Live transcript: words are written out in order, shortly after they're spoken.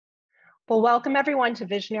Well, welcome everyone to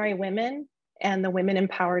Visionary Women and the Women in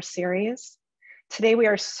Power series. Today, we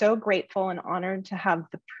are so grateful and honored to have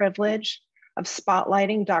the privilege of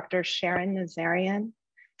spotlighting Dr. Sharon Nazarian,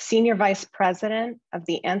 Senior Vice President of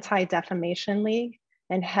the Anti-Defamation League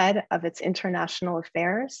and head of its international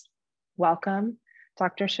affairs. Welcome,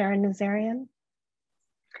 Dr. Sharon Nazarian.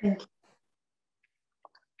 Thank you.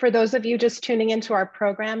 For those of you just tuning into our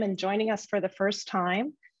program and joining us for the first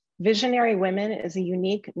time, Visionary Women is a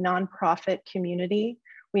unique nonprofit community.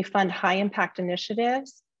 We fund high impact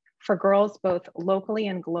initiatives for girls both locally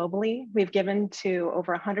and globally. We've given to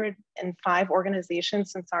over 105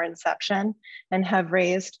 organizations since our inception and have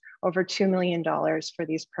raised over $2 million for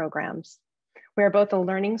these programs. We are both a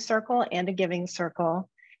learning circle and a giving circle,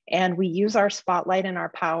 and we use our spotlight and our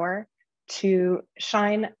power to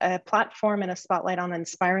shine a platform and a spotlight on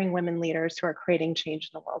inspiring women leaders who are creating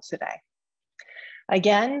change in the world today.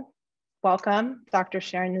 Again, welcome, Dr.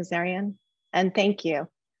 Sharon Nazarian, and thank you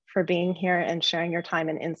for being here and sharing your time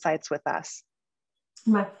and insights with us.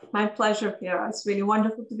 My pleasure, Piera. It's really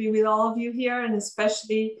wonderful to be with all of you here, and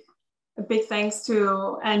especially a big thanks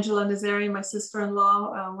to Angela Nazarian, my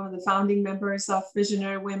sister-in-law, one of the founding members of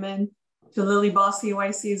Visionary Women, to Lily Bossy, who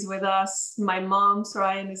I see is with us. My mom,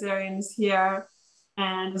 Soraya Nazarian, is here,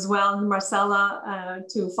 and as well Marcella,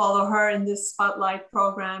 to follow her in this spotlight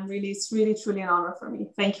program. Really, it's really, truly an honor for me.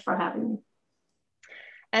 Thank you for having me.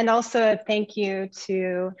 And also thank you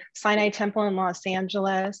to Sinai Temple in Los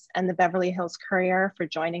Angeles and the Beverly Hills Courier for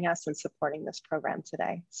joining us and supporting this program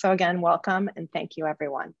today. So again, welcome and thank you,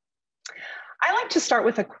 everyone. I like to start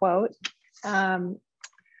with a quote.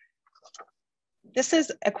 This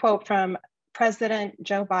is a quote from President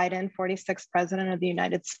Joe Biden, 46th President of the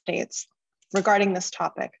United States, regarding this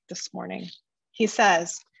topic this morning. He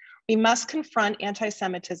says, "We must confront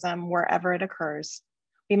anti-Semitism wherever it occurs.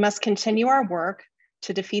 We must continue our work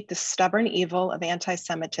to defeat the stubborn evil of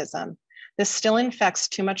anti-Semitism. This still infects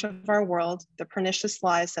too much of our world, the pernicious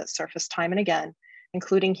lies that surface time and again,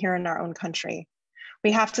 including here in our own country.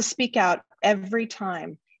 We have to speak out every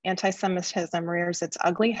time anti-Semitism rears its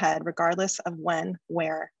ugly head, regardless of when,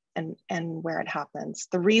 where, and where it happens.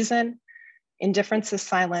 The reason: indifference is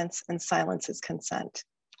silence, and silence is consent."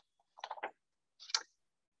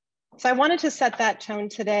 So I wanted to set that tone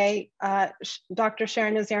today. Dr.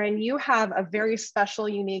 Sharon Nazarian, you have a very special,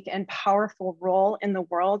 unique, and powerful role in the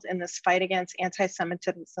world in this fight against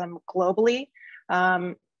anti-Semitism globally.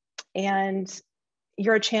 And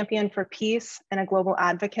you're a champion for peace and a global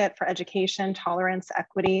advocate for education, tolerance,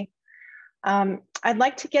 equity. I'd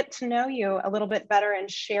like to get to know you a little bit better and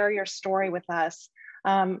share your story with us.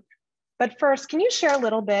 But first, can you share a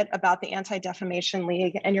little bit about the Anti-Defamation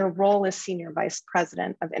League and your role as Senior Vice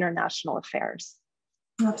President of International Affairs?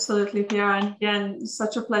 Absolutely, Piera. And again,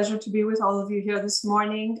 such a pleasure to be with all of you here this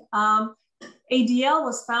morning. ADL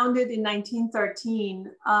was founded in 1913,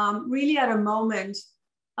 really at a moment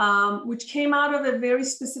which came out of a very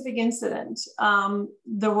specific incident.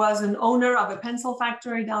 There was an owner of a pencil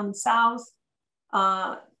factory down south.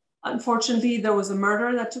 Unfortunately, there was a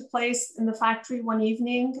murder that took place in the factory one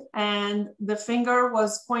evening, and the finger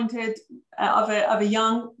was pointed of a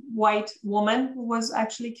young white woman who was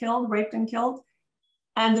actually killed, raped and killed.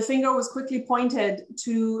 And the finger was quickly pointed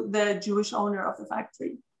to the Jewish owner of the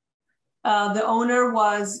factory. The owner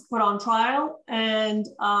was put on trial, and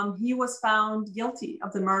he was found guilty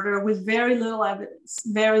of the murder with very little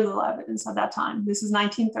evidence at that time. This is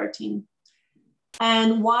 1913.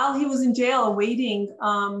 And while he was in jail awaiting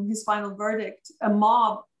his final verdict, a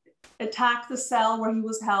mob attacked the cell where he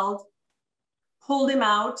was held, pulled him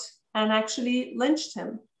out, and actually lynched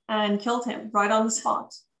him and killed him right on the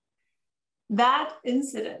spot. That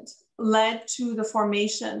incident led to the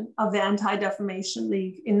formation of the Anti-Defamation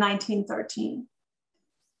League in 1913.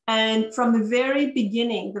 And from the very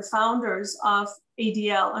beginning, the founders of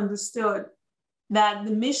ADL understood that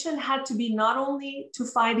the mission had to be not only to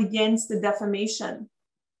fight against the defamation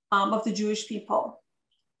of the Jewish people,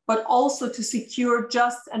 but also to secure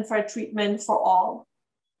just and fair treatment for all.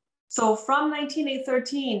 So from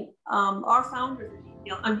 1913, our founders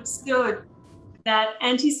understood that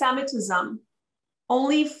anti-Semitism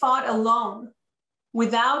only fought alone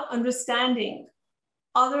without understanding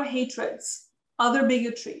other hatreds, other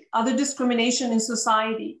bigotry, other discrimination in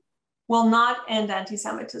society will not end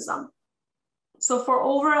anti-Semitism. So for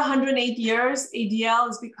over 108 years, ADL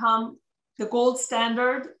has become the gold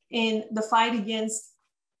standard in the fight against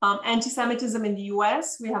anti-Semitism in the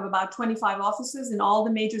US. We have about 25 offices in all the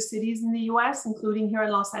major cities in the US, including here in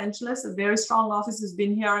Los Angeles. A very strong office has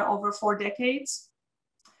been here over 4 decades.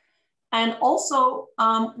 And also,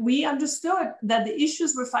 we understood that the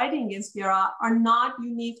issues we're fighting against, Piera, are not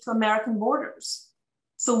unique to American borders.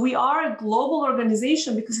 So we are a global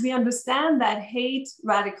organization because we understand that hate,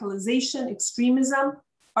 radicalization, extremism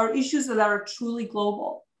are issues that are truly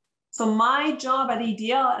global. So my job at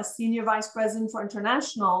ADL as Senior Vice President for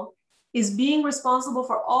International is being responsible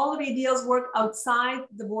for all of ADL's work outside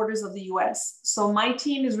the borders of the US. So my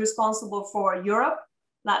team is responsible for Europe,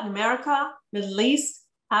 Latin America, Middle East,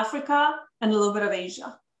 Africa, and a little bit of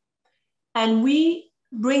Asia. And we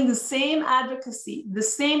bring the same advocacy, the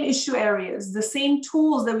same issue areas, the same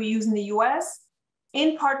tools that we use in the US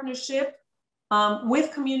in partnership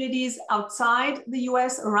with communities outside the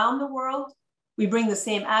US, around the world. We bring the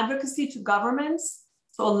same advocacy to governments.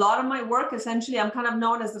 So a lot of my work, essentially, I'm kind of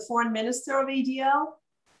known as the foreign minister of ADL.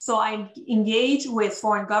 So I engage with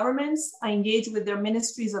foreign governments. I engage with their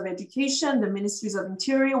ministries of education, the ministries of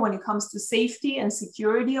interior when it comes to safety and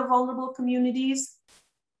security of vulnerable communities.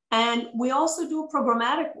 And we also do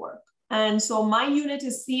programmatic work. And so my unit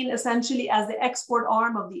is seen essentially as the export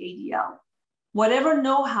arm of the ADL. Whatever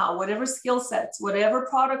know-how, whatever skill sets, whatever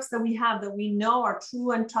products that we have that we know are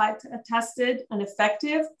true and tested and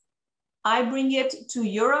effective, I bring it to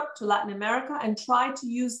Europe, to Latin America, and try to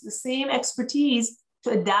use the same expertise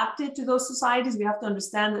to adapt it to those societies. We have to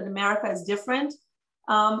understand that America is different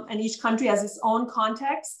and each country has its own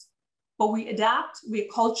context, but we adapt, we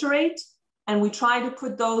acculturate, and we try to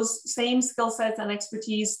put those same skill sets and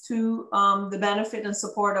expertise to the benefit and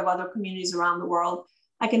support of other communities around the world.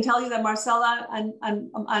 I can tell you that Marcela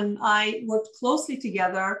and I worked closely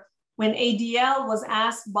together when ADL was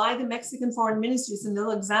asked by the Mexican Foreign Ministry. It's a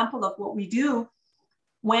little example of what we do.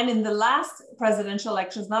 When in the last presidential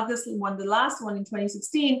elections, not this one, the last one in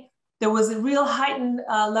 2016, there was a real heightened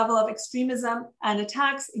level of extremism and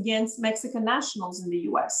attacks against Mexican nationals in the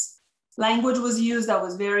US. Language was used that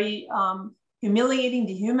was very humiliating,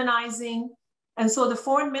 dehumanizing. And so the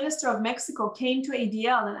foreign minister of Mexico came to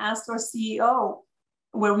ADL and asked our CEO,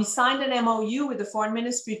 where we signed an MOU with the foreign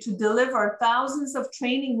ministry to deliver thousands of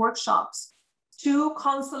training workshops to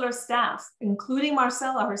consular staff, including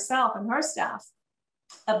Marcela herself and her staff,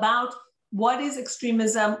 about what is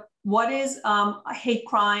extremism, what is a hate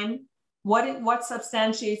crime, what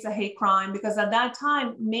substantiates a hate crime, because at that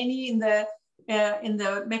time, many in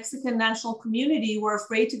the Mexican national community were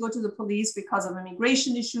afraid to go to the police because of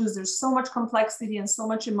immigration issues. There's so much complexity and so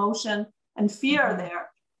much emotion and fear there.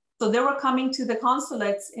 So they were coming to the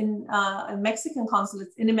consulates in Mexican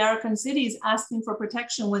consulates in American cities asking for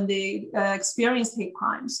protection when they experienced hate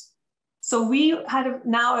crimes. So we had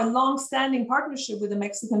now a long-standing partnership with the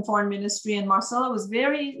Mexican Foreign Ministry, and Marcela was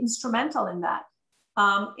very instrumental in that,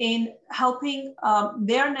 in helping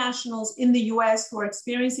their nationals in the US who are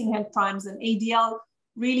experiencing hate crimes. And ADL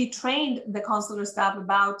really trained the consular staff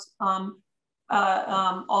about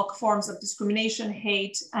all forms of discrimination,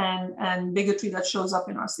 hate, and bigotry that shows up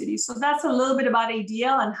in our cities. So that's a little bit about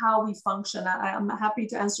ADL and how we function. I'm happy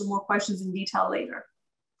to answer more questions in detail later.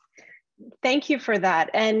 Thank you for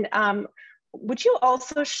that. And would you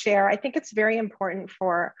also share, I think it's very important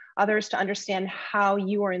for others to understand how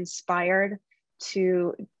you were inspired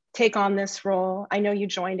to take on this role. I know you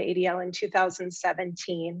joined ADL in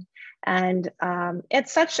 2017, and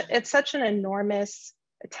it's such an enormous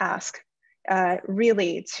task,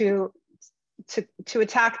 really, to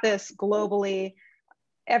attack this globally,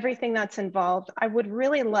 everything that's involved. I would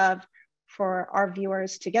really love for our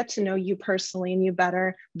viewers to get to know you personally and you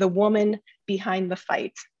better, the woman behind the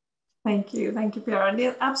fight. Thank you, Piera.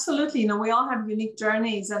 And absolutely, you know, we all have unique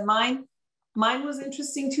journeys, and mine was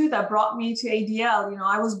interesting too. That brought me to ADL. You know,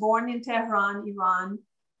 I was born in Tehran, Iran,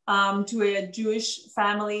 to a Jewish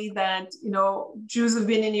family that, you know, Jews have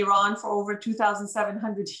been in Iran for over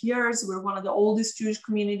 2,700 years. We're one of the oldest Jewish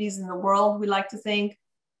communities in the world, we like to think.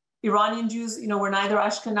 Iranian Jews, you know, we're neither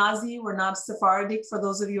Ashkenazi, we're not Sephardic, for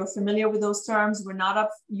those of you who are familiar with those terms. We're not of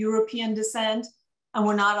European descent, and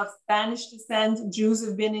we're not of Spanish descent. Jews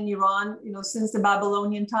have been in Iran, you know, since the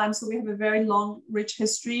Babylonian times. So we have a very long, rich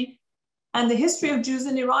history. And the history of Jews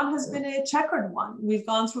in Iran has been a checkered one. We've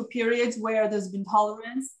gone through periods where there's been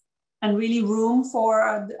tolerance and really room for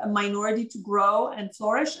a minority to grow and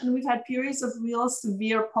flourish. And we've had periods of real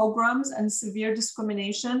severe pogroms and severe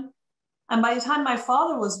discrimination. And by the time my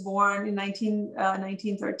father was born in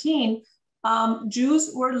 1913,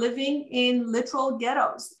 Jews were living in literal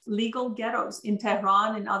ghettos, legal ghettos in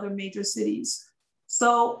Tehran and other major cities.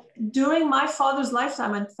 So during my father's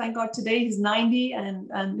lifetime, and thank God today he's 90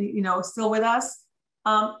 and you know, still with us,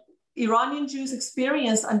 Iranian Jews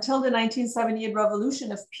experienced until the 1978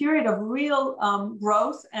 revolution a period of real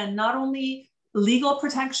growth, and not only legal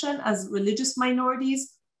protection as religious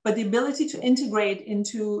minorities, but the ability to integrate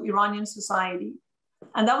into Iranian society.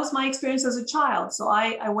 And that was my experience as a child. So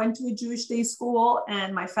I went to a Jewish day school,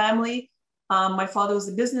 and my family, my father was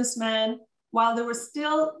a businessman. While there was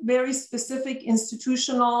still very specific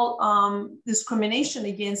institutional discrimination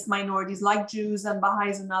against minorities like Jews and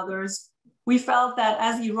Baha'is and others, we felt that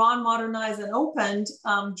as Iran modernized and opened,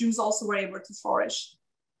 Jews also were able to flourish.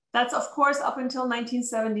 That's, of course, up until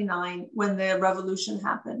 1979 when the revolution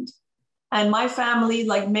happened. And my family,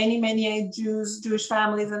 like many Jewish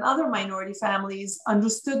families and other minority families,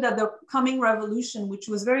 understood that the coming revolution, which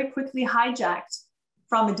was very quickly hijacked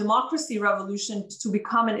from a democracy revolution to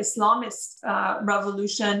become an Islamist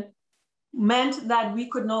revolution, meant that we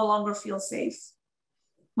could no longer feel safe.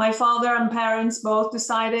 My father and parents both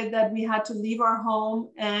decided that we had to leave our home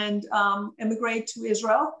and immigrate to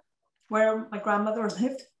Israel, where my grandmother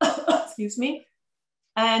lived, excuse me.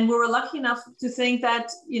 And we were lucky enough to think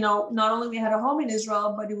that, not only we had a home in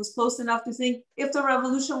Israel, but it was close enough to think if the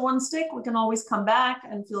revolution won't stick, we can always come back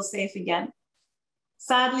and feel safe again.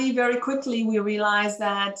 Sadly, very quickly, we realized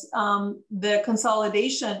that the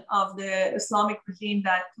consolidation of the Islamic regime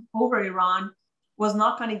that took over Iran was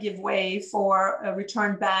not going to give way for a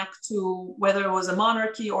return back to whether it was a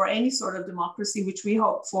monarchy or any sort of democracy, which we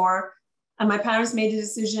hoped for. And my parents made a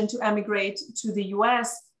decision to emigrate to the US,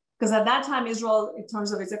 because at that time, Israel, in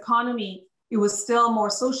terms of its economy, it was still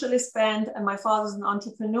more socialist bent. And my father, as an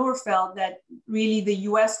entrepreneur, felt that really the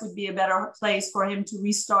US would be a better place for him to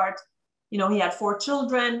restart. He had 4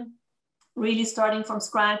 children, really starting from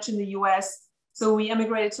scratch in the US. So we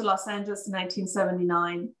emigrated to Los Angeles in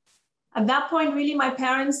 1979. At that point, really, my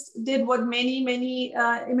parents did what many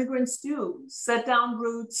immigrants do: set down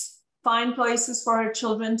roots, find places for our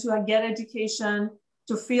children to get education,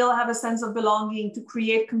 to have a sense of belonging, to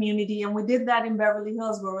create community. And we did that in Beverly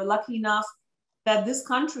Hills. We were lucky enough that this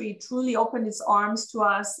country truly opened its arms to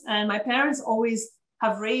us. And my parents always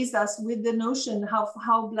have raised us with the notion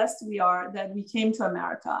how blessed we are that we came to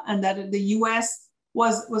America, and that the US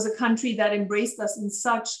was a country that embraced us in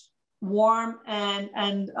such warm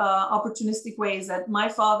and opportunistic ways that my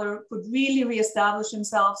father could really reestablish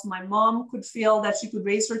himself. My mom could feel that she could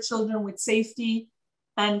raise her children with safety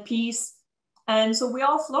and peace. And so we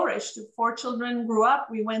all flourished. 4 children grew up.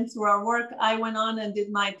 We went through our work. I went on and did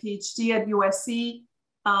my PhD at USC.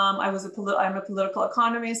 I'm a political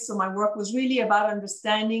economist. So my work was really about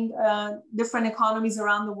understanding different economies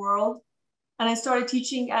around the world. And I started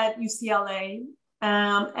teaching at UCLA.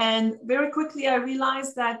 And very quickly, I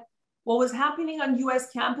realized that what was happening on US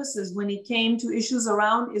campuses when it came to issues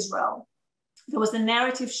around Israel, there was a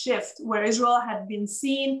narrative shift where Israel had been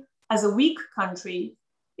seen as a weak country,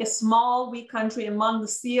 a small, weak country among the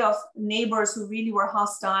sea of neighbors who really were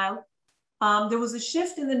hostile. There was a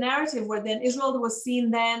shift in the narrative where then Israel was seen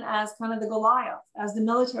then as kind of the Goliath, as the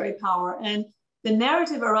military power. And the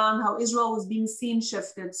narrative around how Israel was being seen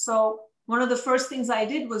shifted. So one of the first things I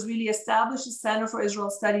did was really establish a Center for Israel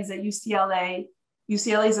Studies at UCLA.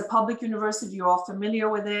 UCLA is a public university, you're all familiar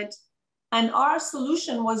with it. And our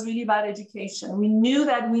solution was really about education. We knew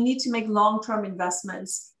that we need to make long-term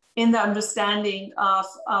investments in the understanding of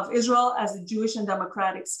Israel as a Jewish and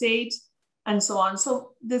democratic state, and so on.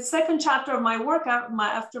 So the second chapter of my work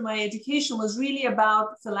after my education was really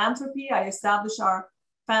about philanthropy. I established our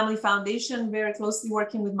family foundation, very closely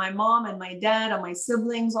working with my mom and my dad and my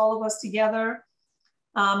siblings, all of us together.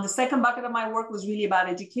 The second bucket of my work was really about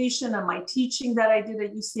education and my teaching that I did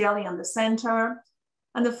at UCLA and the center.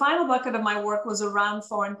 And the final bucket of my work was around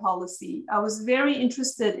foreign policy. I was very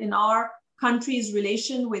interested in our country's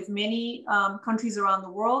relation with many countries around the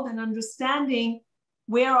world and understanding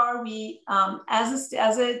where are we as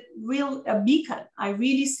a real beacon. I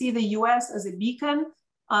really see the US as a beacon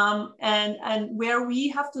and where we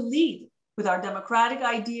have to lead with our democratic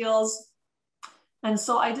ideals. And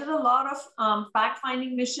so I did a lot of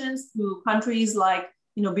fact-finding missions to countries like,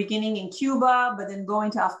 beginning in Cuba, but then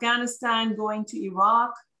going to Afghanistan, going to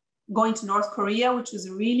Iraq, going to North Korea, which was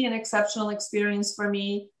really an exceptional experience for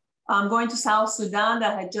me, going to South Sudan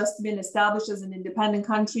that had just been established as an independent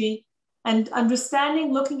country, and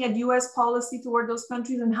understanding, looking at US policy toward those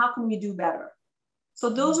countries and how can we do better.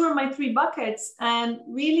 So those were my 3 buckets. And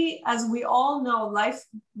really, as we all know, life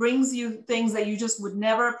brings you things that you just would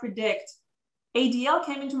never predict. ADL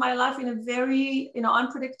came into my life in a very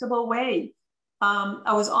unpredictable way.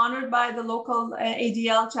 I was honored by the local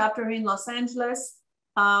ADL chapter in Los Angeles.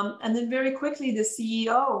 And then very quickly, the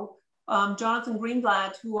CEO, Jonathan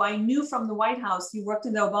Greenblatt, who I knew from the White House, he worked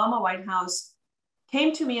in the Obama White House,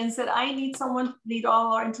 came to me and said, I need someone to lead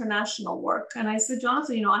all our international work. And I said,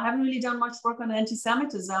 Jonathan, I haven't really done much work on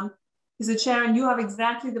anti-Semitism. He said, Sharon, you have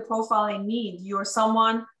exactly the profile I need. You're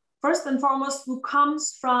someone, first and foremost, who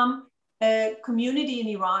comes from a community in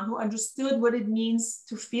Iran who understood what it means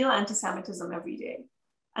to feel anti-Semitism every day.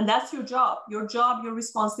 And that's your job. Your job, your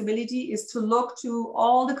responsibility is to look to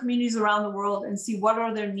all the communities around the world and see what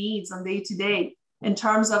are their needs on day to day in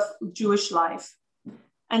terms of Jewish life.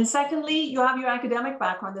 And secondly, you have your academic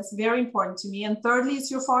background. That's very important to me. And thirdly,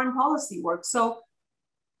 it's your foreign policy work. So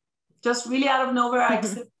just really out of nowhere, I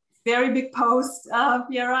accepted a very big post,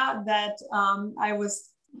 Piera, that I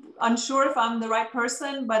was unsure if I'm the right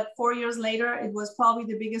person, but 4 years later, it was probably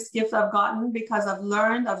the biggest gift I've gotten because I've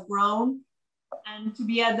learned, I've grown, and to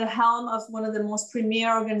be at the helm of one of the most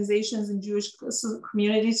premier organizations in Jewish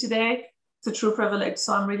community today, it's a true privilege.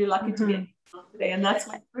 So I'm really lucky to be here today, and that's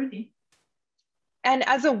my journey. And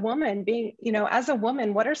as a woman, being, as a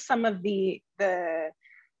woman, what are some of the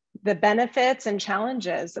benefits and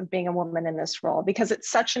challenges of being a woman in this role? Because it's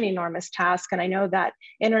such an enormous task. And I know that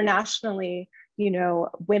internationally,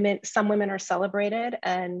 some women are celebrated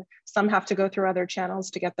and some have to go through other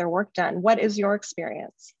channels to get their work done. What is your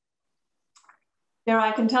experience? Yeah,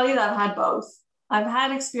 I can tell you that I've had both. I've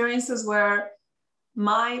had experiences where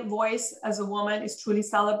my voice as a woman is truly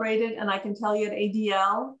celebrated. And I can tell you at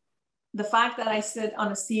ADL, the fact that I sit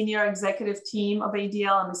on a senior executive team of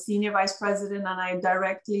ADL, I'm a senior vice president, and I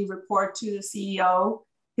directly report to the CEO,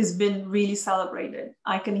 has been really celebrated.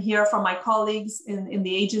 I can hear from my colleagues in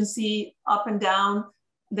the agency up and down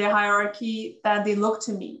their hierarchy that they look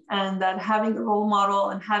to me, and that having a role model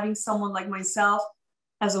and having someone like myself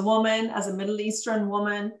as a woman, as a Middle Eastern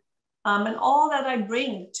woman, and all that I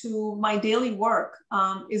bring to my daily work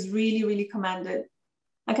is really, really commended.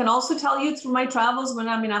 I can also tell you through my travels, when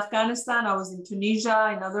I'm in Afghanistan, I was in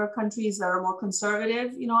Tunisia, in other countries that are more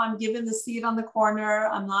conservative, I'm given the seat on the corner.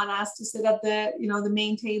 I'm not asked to sit at the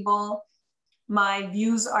main table. My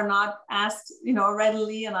views are not asked,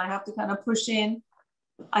 readily, and I have to kind of push in.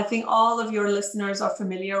 I think all of your listeners are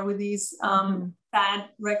familiar with these sad,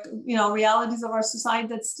 realities of our society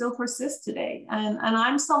that still persist today. And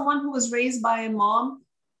I'm someone who was raised by a mom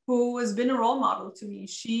who has been a role model to me.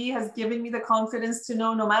 She has given me the confidence to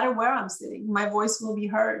know no matter where I'm sitting, my voice will be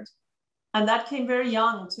heard. And that came very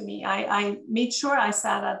young to me. I made sure I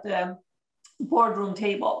sat at the boardroom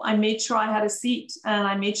table. I made sure I had a seat, and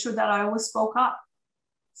I made sure that I always spoke up.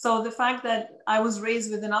 So the fact that I was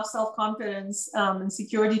raised with enough self-confidence and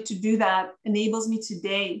security to do that enables me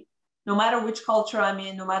today, no matter which culture I'm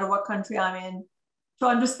in, no matter what country I'm in, to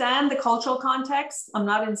understand the cultural context. I'm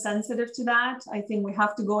not insensitive to that. I think we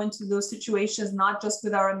have to go into those situations, not just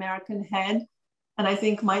with our American head. And I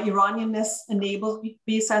think my Iranianness enables me to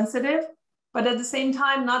be sensitive, but at the same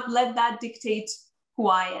time, not let that dictate who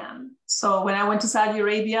I am. So when I went to Saudi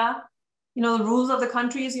Arabia, the rules of the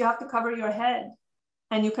country is you have to cover your head.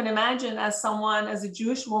 And you can imagine as a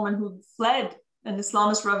Jewish woman who fled an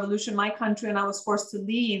Islamist revolution, my country, and I was forced to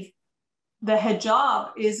leave, the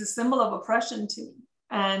hijab is a symbol of oppression to me.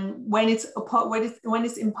 And when it's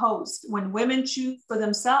imposed, when women choose for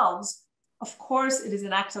themselves, of course, it is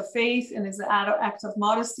an act of faith and it's an act of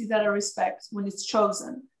modesty that I respect when it's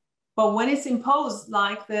chosen. But when it's imposed,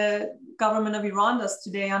 like the government of Iran does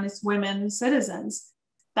today on its women citizens,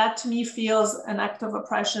 that to me feels an act of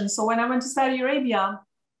oppression. So when I went to Saudi Arabia,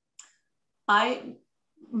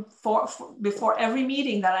 before every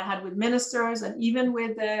meeting that I had with ministers and even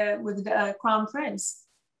with the Crown Prince,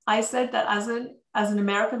 I said that as an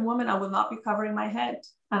American woman, I will not be covering my head,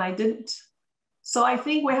 and I didn't. So I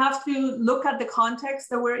think we have to look at the context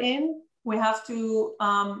that we're in. We have to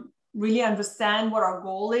really understand what our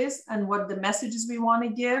goal is and what the messages we want to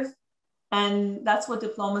give. And that's what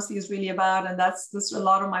diplomacy is really about. And that's a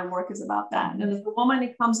lot of my work is about that. And as a woman,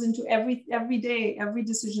 it comes into every day, every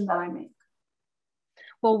decision that I make.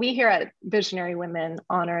 Well, we here at Visionary Women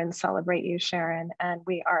honor and celebrate you, Sharon, and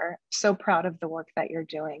we are so proud of the work that you're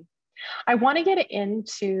doing. I want to get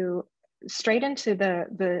straight into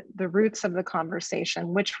the roots of the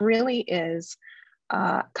conversation, which really is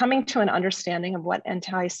coming to an understanding of what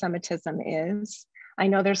anti-Semitism is. I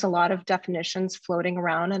know there's a lot of definitions floating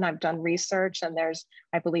around, and I've done research, and there's,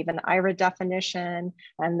 I believe, an IRA definition,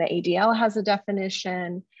 and the ADL has a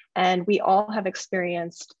definition, and we all have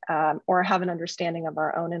experienced or have an understanding of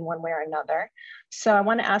our own in one way or another. So I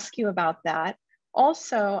want to ask you about that.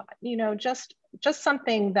 Also, just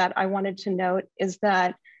something that I wanted to note is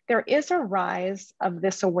that there is a rise of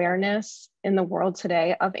this awareness in the world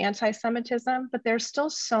today of anti-Semitism, but there's still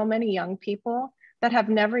so many young people that have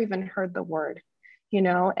never even heard the word,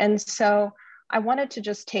 and so I wanted to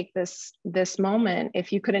just take this moment,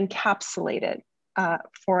 if you could encapsulate it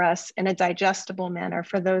for us in a digestible manner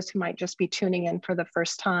for those who might just be tuning in for the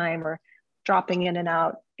first time or dropping in and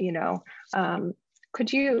out, you know.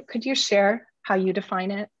 Could you share how you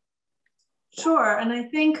define it? Sure, and I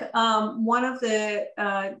think one of the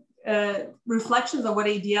reflections of what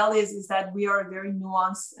ADL is that we are a very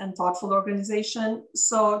nuanced and thoughtful organization.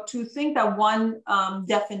 So to think that one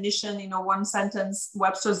definition, you know, one sentence,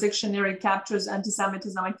 Webster's dictionary captures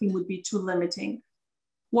anti-Semitism, I think would be too limiting.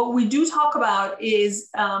 What we do talk about is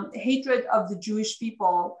hatred of the Jewish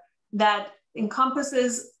people that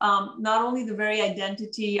encompasses not only the very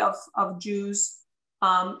identity of Jews,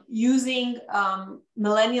 using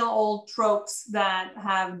millennial-old tropes that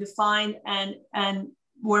have defined and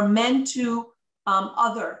were meant to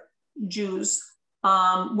other Jews,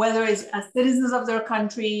 whether it's as citizens of their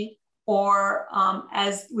country or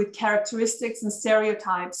as with characteristics and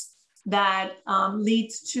stereotypes that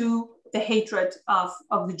leads to the hatred of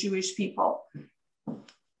the Jewish people.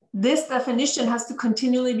 This definition has to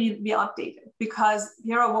continually be updated because,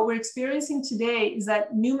 Piera, what we're experiencing today is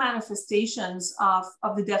that new manifestations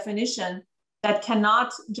of the definition that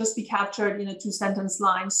cannot just be captured in a two-sentence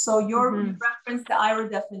line. So you referenced the IRA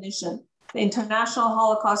definition, the International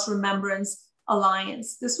Holocaust Remembrance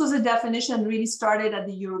Alliance. This was a definition really started at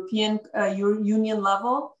the European Union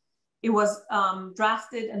level. It was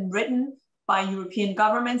drafted and written by European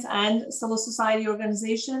governments and civil society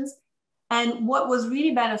organizations. And what was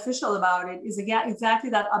really beneficial about it is exactly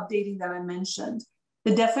that updating that I mentioned.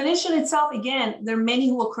 The definition itself, again, there are many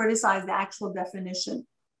who will criticize the actual definition.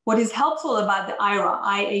 What is helpful about the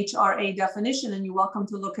IHRA definition, and you're welcome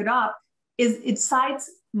to look it up, is it cites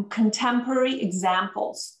contemporary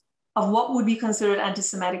examples of what would be considered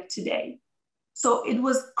anti-Semitic today. So it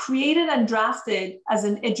was created and drafted as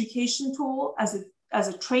an education tool, as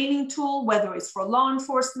a training tool, whether it's for law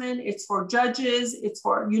enforcement, it's for judges, it's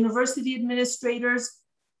for university administrators.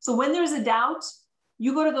 So when there's a doubt,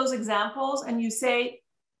 you go to those examples and you say,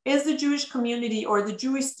 is the Jewish community or the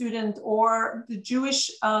Jewish student or the Jewish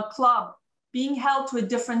club being held to a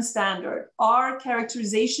different standard? Are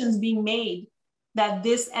characterizations being made that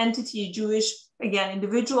this entity, Jewish, again,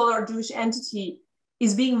 individual or Jewish entity,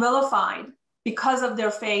 is being vilified because of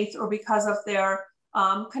their faith or because of their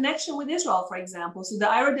connection with Israel, for example? So the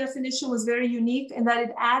IRA definition was very unique in that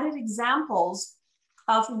it added examples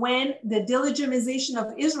of when the delegitimization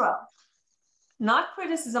of Israel, not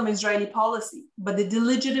criticism of Israeli policy, but the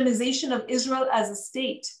delegitimization of Israel as a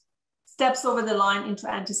state steps over the line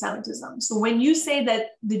into anti-Semitism. So when you say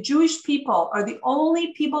that the Jewish people are the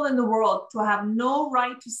only people in the world to have no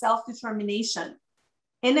right to self-determination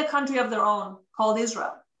in a country of their own called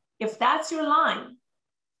Israel, if that's your line,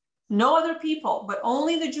 no other people, but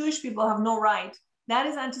only the Jewish people have no right, that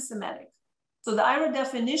is anti-Semitic. So the IRA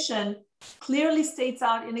definition clearly states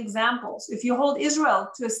out in examples, if you hold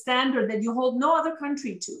Israel to a standard that you hold no other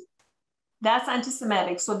country to, that's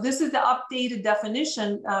anti-Semitic. So this is the updated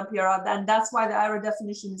definition, Piera, and that's why the IRA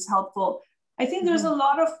definition is helpful. I think there's a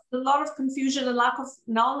lot of confusion and lack of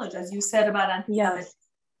knowledge, as you said, about anti-Semitism. Yes.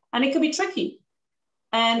 And it can be tricky.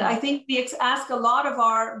 And I think we ask a lot of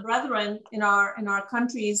our brethren in our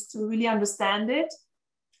countries to really understand it.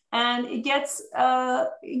 And it gets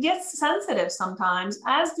sensitive sometimes,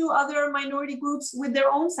 as do other minority groups with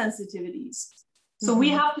their own sensitivities. So we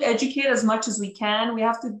have to educate as much as we can. We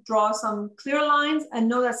have to draw some clear lines and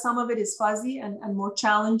know that some of it is fuzzy and more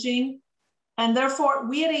challenging. And therefore,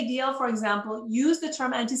 we at ADL, for example, use the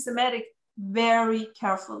term anti-Semitic very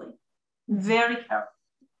carefully, very carefully.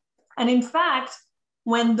 And in fact,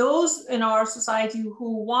 when those in our society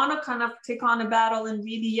who want to kind of take on a battle and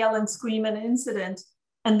really yell and scream at an incident,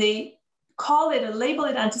 and they call it and label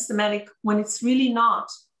it anti-Semitic when it's really not,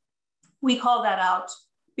 we call that out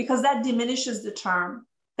because that diminishes the term,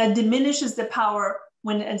 that diminishes the power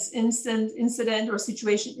when an incident or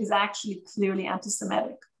situation is actually clearly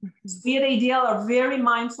anti-Semitic. So we at ADL are very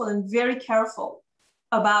mindful and very careful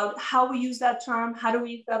about how we use that term, how do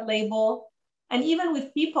we use that label. And even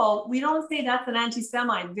with people, we don't say that's an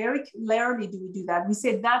anti-Semite. Very rarely do we do that. We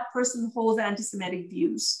say that person holds anti-Semitic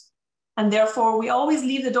views. And therefore, we always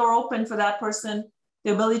leave the door open for that person,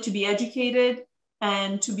 the ability to be educated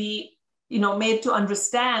and to be, made to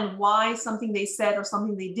understand why something they said or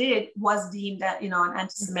something they did was deemed that, an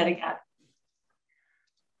anti-Semitic act.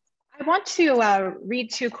 I want to read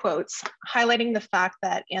two quotes highlighting the fact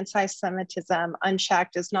that anti-Semitism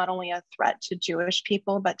unchecked is not only a threat to Jewish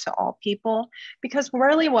people, but to all people, because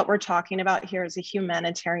really what we're talking about here is a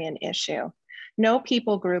humanitarian issue. No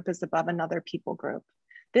people group is above another people group.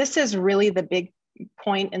 This is really the big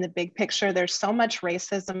point in the big picture. There's so much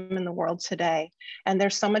racism in the world today, and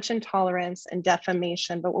there's so much intolerance and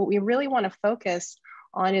defamation, but what we really want to focus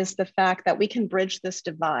on is the fact that we can bridge this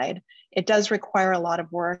divide. It does require a lot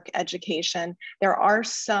of work, education. There are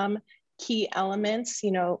some key elements,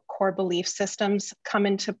 you know, core belief systems come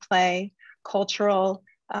into play, cultural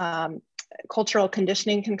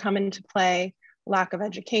conditioning can come into play, lack of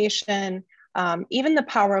education, even the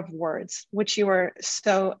power of words, which you were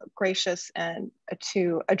so gracious and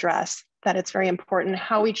to address, that it's very important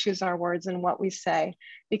how we choose our words and what we say,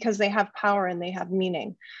 because they have power and they have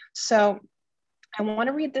meaning. So I want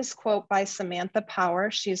to read this quote by Samantha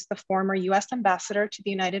Power. She's the former US ambassador to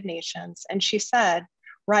the United Nations. And she said,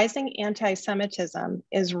 "Rising anti-Semitism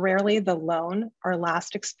is rarely the lone or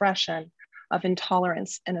last expression of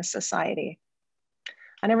intolerance in a society."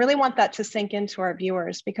 And I really want that to sink into our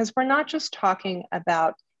viewers, because we're not just talking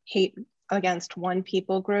about hate against one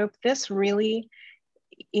people group. This really,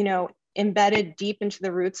 you know, embedded deep into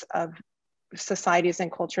the roots of societies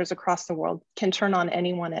and cultures across the world, can turn on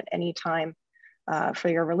anyone at any time, for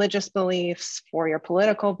your religious beliefs, for your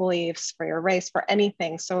political beliefs, for your race, for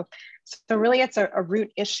anything. So really it's a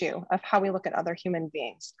root issue of how we look at other human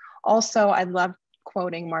beings. Also, I love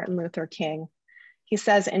quoting Martin Luther King. He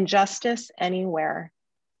says, "Injustice anywhere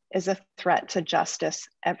is a threat to justice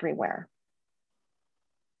everywhere."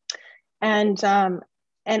 And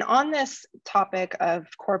on this topic of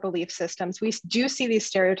core belief systems, we do see these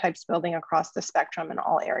stereotypes building across the spectrum in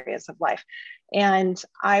all areas of life. And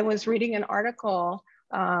I was reading an article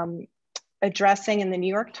addressing in the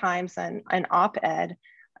New York Times an op-ed.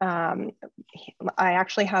 I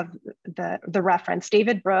actually have the reference.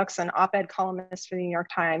 David Brooks, an op-ed columnist for the New York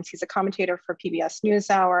Times. He's a commentator for PBS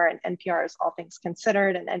NewsHour and NPR's All Things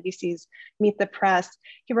Considered and NBC's Meet the Press.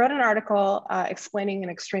 He wrote an article explaining an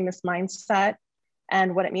extremist mindset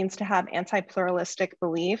and what it means to have anti-pluralistic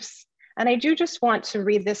beliefs. And I do just want to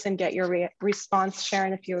read this and get your response,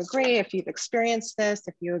 Sharon, if you agree, if you've experienced this,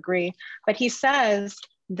 if you agree. But he says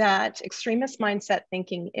that extremist mindset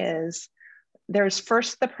thinking is, there's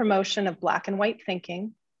first the promotion of Black and white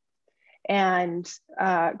thinking, and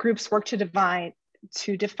groups work to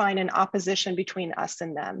define an opposition between us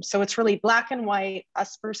and them. So it's really black and white,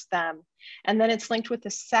 us versus them. And then it's linked with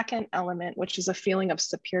the second element, which is a feeling of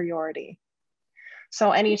superiority.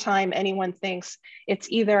 So anytime anyone thinks it's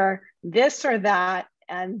either this or that,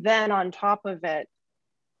 and then on top of it,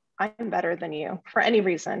 I'm better than you, for any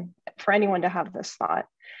reason, for anyone to have this thought.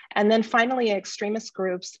 And then finally, extremist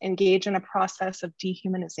groups engage in a process of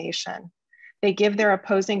dehumanization. They give their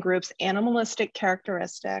opposing groups animalistic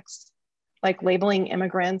characteristics, like labeling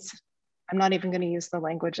immigrants. I'm not even going to use the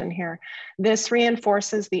language in here. This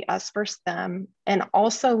reinforces the us versus them and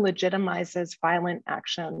also legitimizes violent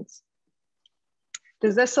actions.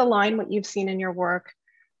 Does this align what you've seen in your work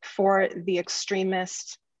for the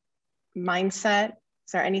extremist mindset?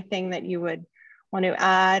 Is there anything that you would want to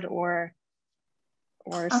add or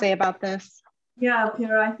say about this? Yeah,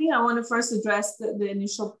 Piera, I think I want to first address the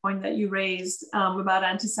initial point that you raised about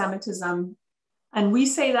anti-Semitism. And we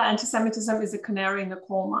say that anti-Semitism is a canary in the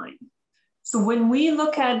coal mine. So when we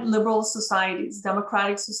look at liberal societies,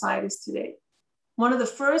 democratic societies today, one of the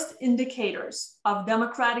first indicators of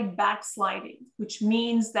democratic backsliding, which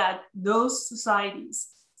means that those societies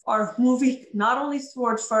are moving not only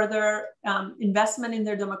towards further investment in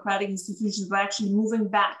their democratic institutions, but actually moving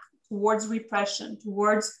back towards repression,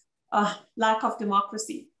 towards lack of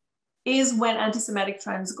democracy, is when anti-Semitic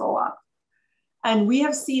trends go up. And we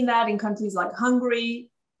have seen that in countries like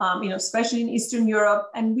Hungary, especially in Eastern Europe.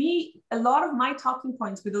 And a lot of my talking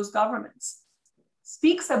points with those governments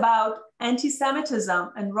speaks about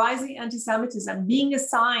anti-Semitism and rising anti-Semitism being a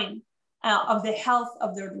sign of the health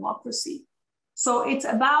of their democracy. So it's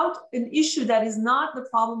about an issue that is not the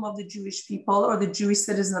problem of the Jewish people or the Jewish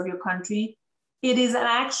citizen of your country. It is an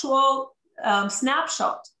actual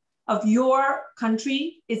snapshot of your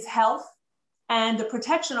country, its health, and the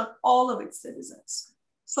protection of all of its citizens.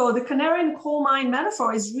 So the canary in the coal mine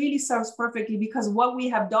metaphor really serves perfectly, because what we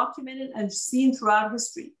have documented and seen throughout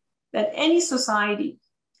history, that any society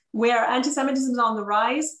where anti-Semitism is on the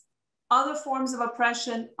rise, other forms of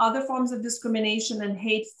oppression, other forms of discrimination and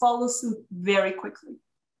hate follow suit very quickly.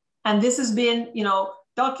 And this has been,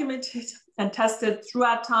 documented and tested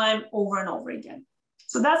throughout time over and over again.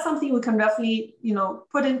 So that's something we can definitely,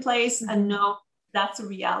 put in place and know that's a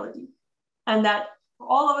reality. And that for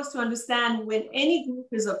all of us to understand, when any group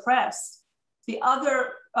is oppressed, the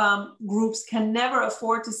other groups can never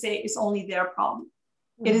afford to say it's only their problem.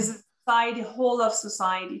 It is a society, whole of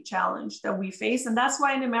society challenge that we face. And that's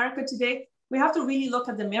why in America today, we have to really look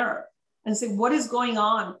at the mirror and say, what is going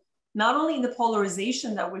on? Not only in the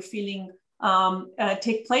polarization that we're feeling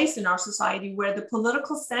take place in our society, where the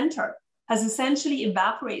political center has essentially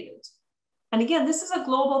evaporated. And again, this is a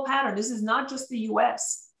global pattern. This is not just the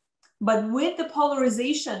US. But with the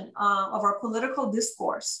polarization of our political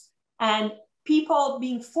discourse and people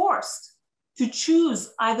being forced to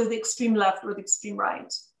choose either the extreme left or the extreme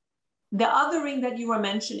right, the othering that you were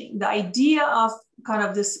mentioning, the idea of kind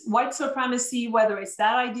of this white supremacy, whether it's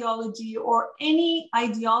that ideology or any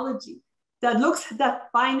ideology that looks at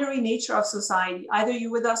that binary nature of society, either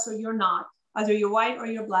you're with us or you're not, either you're white or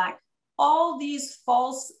you're Black, all these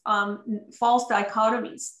false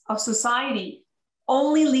dichotomies of society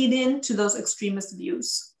only lead into those extremist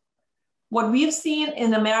views. What we've seen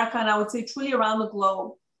in America, and I would say truly around the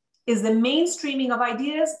globe, is the mainstreaming of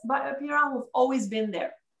ideas by Piera who've always been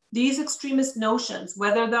there. These extremist notions,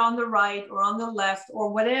 whether they're on the right or on the left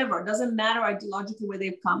or whatever, doesn't matter ideologically where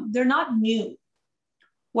they've come, they're not new.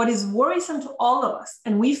 What is worrisome to all of us,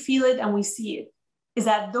 and we feel it and we see it, is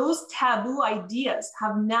that those taboo ideas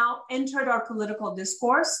have now entered our political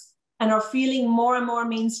discourse and are feeling more and more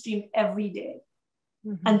mainstream every day.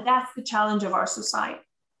 Mm-hmm. And that's the challenge of our society.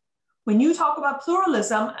 When you talk about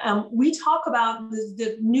pluralism, we talk about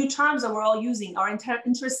the new terms that we're all using, our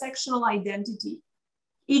intersectional identity.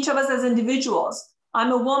 Each of us as individuals,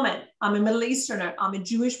 I'm a woman, I'm a Middle Easterner, I'm a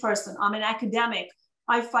Jewish person, I'm an academic,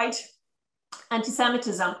 I fight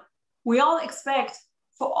anti-Semitism. We all expect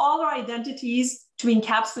for all our identities to be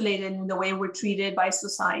encapsulated in the way we're treated by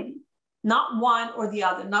society. Not one or the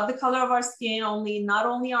other, not the color of our skin only, not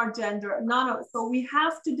only our gender, none of it. So we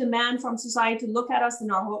have to demand from society to look at us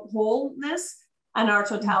in our wholeness and our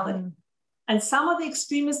totality. Mm-hmm. And some of the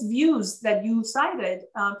extremist views that you cited,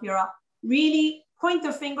 Piera, really point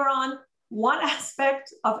the finger on one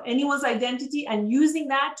aspect of anyone's identity and using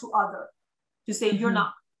that to say, mm-hmm. you're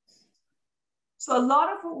not. So a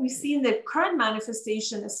lot of what we see in the current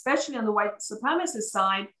manifestation, especially on the white supremacist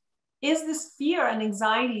side, is this fear and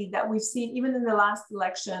anxiety that we've seen even in the last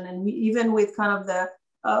election, and even with kind of the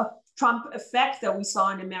Trump effect that we saw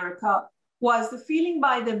in America, was the feeling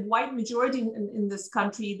by the white majority in this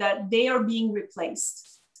country that they are being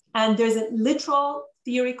replaced. And there's a literal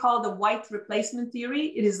theory called the white replacement theory.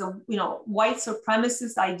 It is a white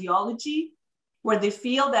supremacist ideology where they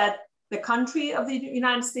feel that the country of the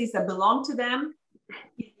United States that belong to them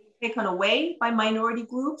is taken away by minority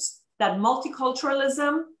groups, that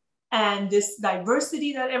multiculturalism and this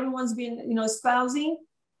diversity that everyone's been espousing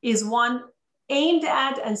is one aimed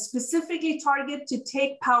at and specifically targeted to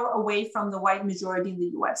take power away from the white majority in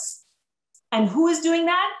the US. And who is doing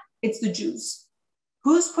that? It's the Jews.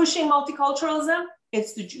 Who's pushing multiculturalism?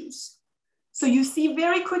 It's the Jews. So you see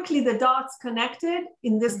very quickly the dots connected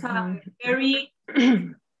in this kind of very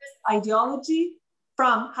ideology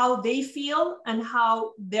from how they feel and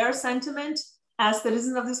how their sentiment as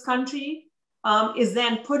citizens of this country is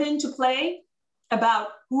then put into play about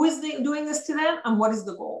who is doing this to them and what is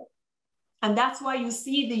the goal. And that's why you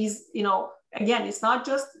see these, again, it's not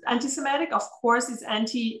just anti-Semitic. Of course, it's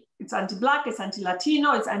anti-Black, it's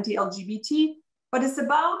anti-Latino, it's anti-LGBT, but it's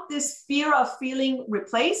about this fear of feeling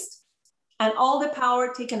replaced and all the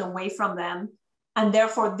power taken away from them. And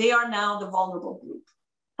therefore, they are now the vulnerable group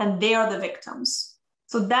and they are the victims.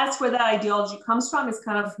 So that's where that ideology comes from. It's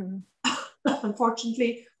kind of,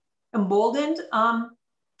 unfortunately, emboldened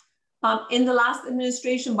in the last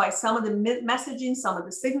administration by some of the messaging, some of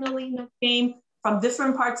the signaling that came from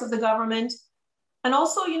different parts of the government. And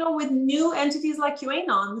also, with new entities like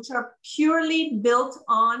QAnon, which are purely built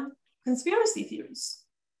on conspiracy theories.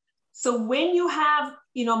 So when you have,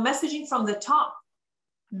 messaging from the top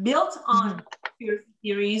built on conspiracy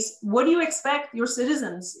theories, what do you expect your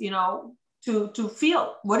citizens, to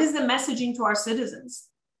feel? What is the messaging to our citizens?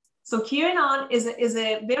 So QAnon is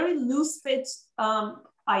a very loose fit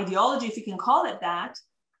ideology, if you can call it that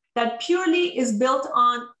purely is built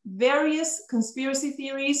on various conspiracy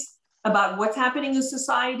theories about what's happening in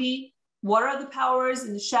society, what are the powers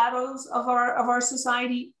in the shadows of our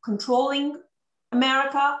society controlling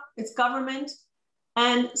America, its government.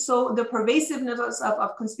 And so the pervasiveness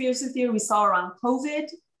of conspiracy theory we saw around COVID,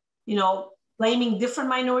 blaming different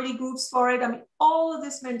minority groups for it. I mean, all of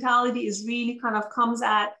this mentality is really kind of comes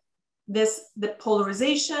at the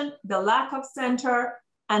polarization, the lack of center,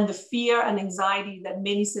 and the fear and anxiety that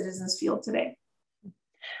many citizens feel today.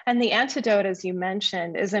 And the antidote, as you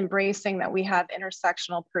mentioned, is embracing that we have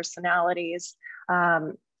intersectional personalities.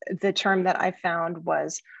 The term that I found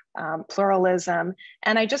was pluralism.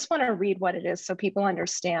 And I just want to read what it is so people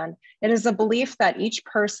understand. It is a belief that each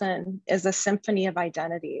person is a symphony of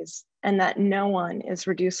identities and that no one is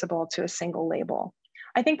reducible to a single label.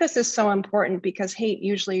 I think this is so important because hate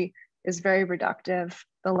usually is very reductive,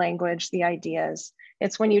 the language, the ideas.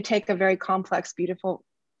 It's when you take a very complex, beautiful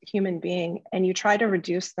human being and you try to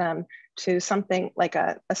reduce them to something like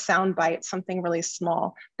a sound bite, something really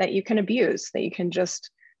small that you can abuse, that you can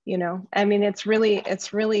just, you know, I mean, it's really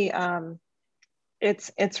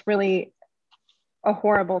a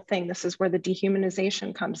horrible thing. This is where the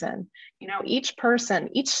dehumanization comes in. You know, each person,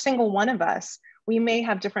 each single one of us, we may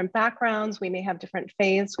have different backgrounds, we may have different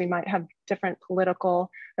faiths, we might have different political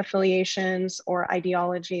affiliations or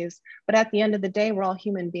ideologies, but at the end of the day, we're all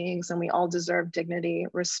human beings and we all deserve dignity,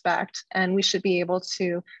 respect, and we should be able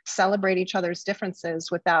to celebrate each other's differences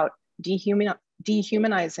without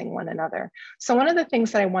dehumanizing one another. So one of the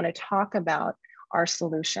things that I want to talk about are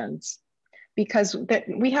solutions, because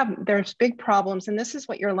there's big problems, and this is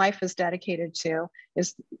what your life is dedicated to,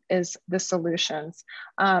 is the solutions.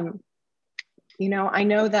 You know, I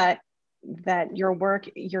know that your work,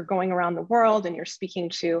 you're going around the world and you're speaking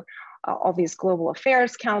to all these global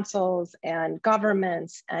affairs councils and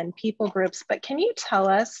governments and people groups, but can you tell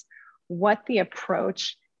us what the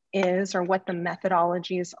approach is or what the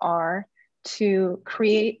methodologies are to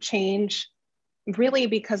create change, really?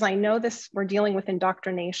 Because I know we're dealing with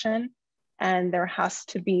indoctrination and there has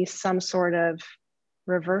to be some sort of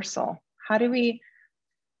reversal. How do we,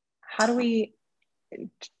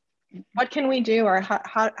 what can we do, or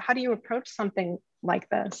how do you approach something like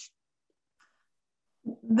this?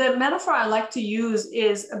 The metaphor I like to use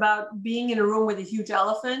is about being in a room with a huge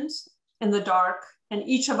elephant in the dark, and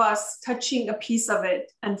each of us touching a piece of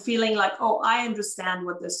it and feeling like, oh, I understand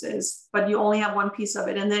what this is, but you only have one piece of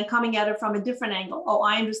it, and then coming at it from a different angle. Oh,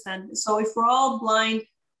 I understand this. So if we're all blind,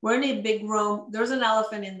 we're in a big room, there's an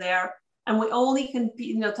elephant in there, and we only can,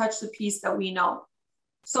 you know, touch the piece that we know.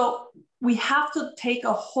 So we have to take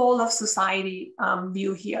a whole of society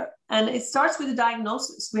view here. And it starts with the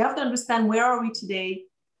diagnosis. We have to understand, where are we today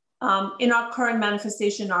in our current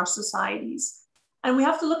manifestation in our societies? And we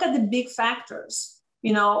have to look at the big factors.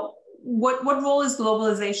 You know, what role is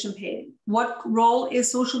globalization playing? What role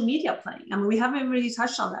is social media playing? I mean, we haven't really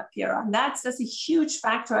touched on that, Piera. And that's a huge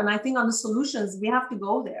factor. And I think on the solutions, we have to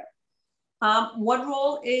go there. What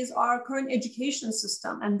role is our current education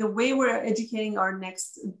system and the way we're educating our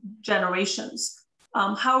next generations?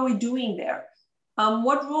 How are we doing there?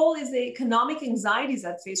 What role is the economic anxieties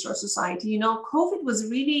that face our society? You know, COVID was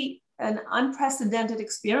really an unprecedented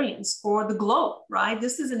experience for the globe, right?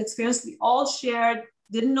 This is an experience we all shared,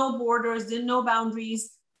 didn't know borders, didn't know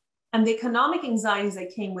boundaries. And the economic anxieties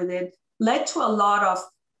that came with it led to a lot of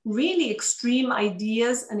really extreme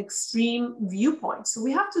ideas and extreme viewpoints. So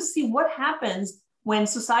we have to see what happens when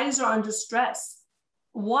societies are under stress.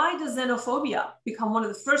 Why does xenophobia become one of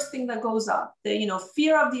the first things that goes up? The, you know,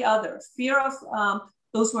 fear of the other, fear of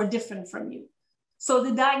those who are different from you. So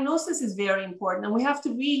the diagnosis is very important, and we have to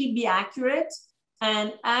really be accurate.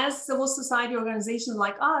 And as civil society organizations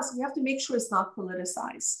like us, we have to make sure it's not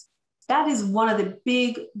politicized. That is one of the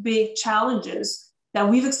big, big challenges that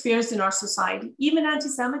we've experienced in our society. Even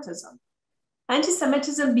anti-Semitism.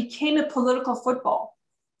 Anti-Semitism became a political football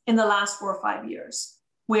in the last 4 or 5 years,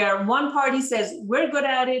 where one party says, we're good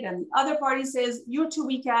at it, and the other party says, you're too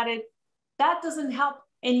weak at it. That doesn't help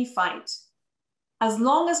any fight. As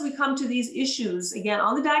long as we come to these issues, again,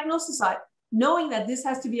 on the diagnosis side, knowing that this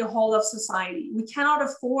has to be a whole of society, we cannot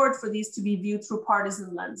afford for these to be viewed through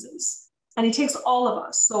partisan lenses. And it takes all of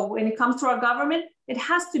us. So when it comes to our government, it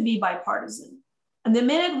has to be bipartisan. And the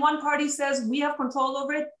minute one party says we have control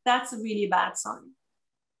over it, that's a really bad sign.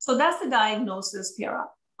 So that's the diagnosis, Piera.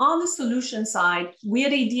 On the solution side, we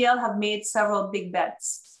at ADL have made several big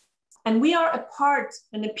bets. And we are a part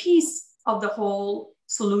and a piece of the whole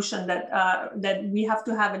solution that we have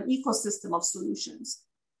to have an ecosystem of solutions.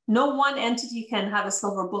 No one entity can have a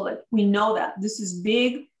silver bullet. We know that. This is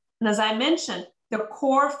big. And as I mentioned, the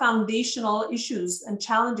core foundational issues and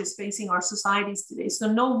challenges facing our societies today.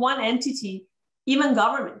 So no one entity, even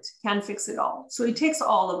government, can fix it all. So it takes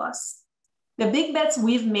all of us. The big bets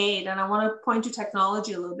we've made, and I want to point to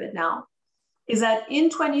technology a little bit now, is that in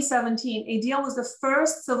 2017, ADL was the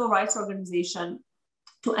first civil rights organization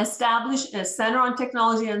to establish a center on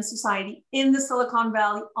technology and society in the Silicon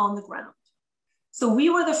Valley on the ground. So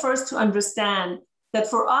we were the first to understand that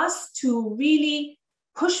for us to really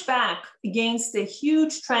push back against the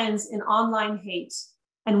huge trends in online hate,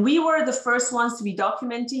 and we were the first ones to be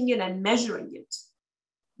documenting it and measuring it,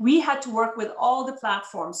 we had to work with all the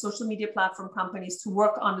platforms, social media platform companies, to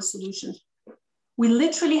work on the solution. We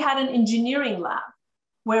literally had an engineering lab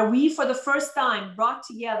where we, for the first time, brought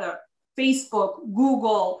together Facebook,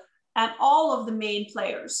 Google, and all of the main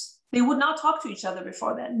players. They would not talk to each other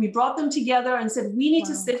before then. We brought them together and said, we need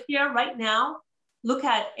to sit here right now, look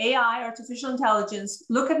at AI, artificial intelligence,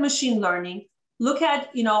 look at machine learning, look at,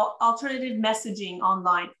 alternative messaging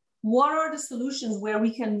online. what are the solutions where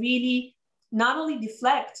we can really not only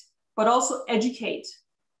deflect, but also educate.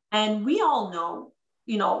 And we all know,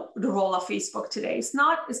 the role of Facebook today. It's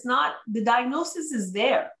not, the diagnosis is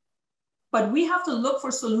there, but we have to look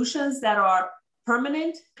for solutions that are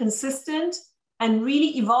permanent, consistent, and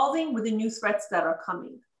really evolving with the new threats that are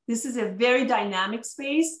coming. This is a very dynamic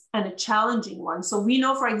space and a challenging one. So we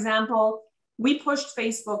know, for example, we pushed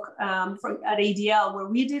Facebook at ADL, where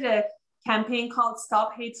we did a campaign called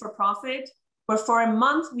Stop Hate for Profit, where for a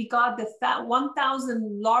month we got the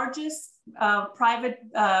 1,000 largest private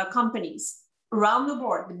companies around the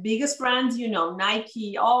board, the biggest brands,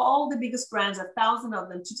 Nike, all the biggest brands, 1,000 of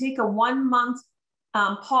them, to take a 1 month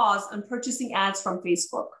pause on purchasing ads from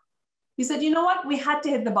Facebook. We said, you know what? We had to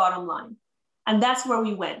hit the bottom line. And that's where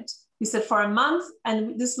we went. We said for a month,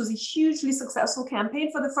 and this was a hugely successful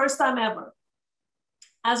campaign for the first time ever.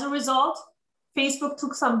 As a result, Facebook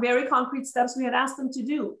took some very concrete steps we had asked them to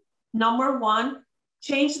do. Number one,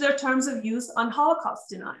 change their terms of use on Holocaust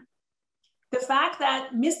denial. The fact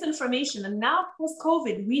that misinformation, and now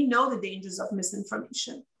post-COVID, we know the dangers of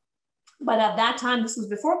misinformation. But at that time, this was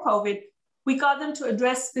before COVID, we got them to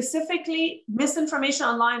address specifically misinformation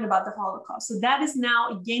online about the Holocaust. So that is now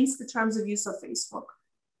against the terms of use of Facebook.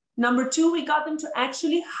 Number two, we got them to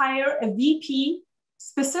actually hire a VP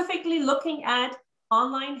specifically looking at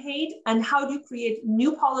online hate and how do you create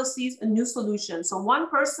new policies and new solutions. So one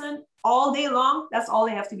person all day long, that's all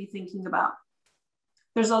they have to be thinking about.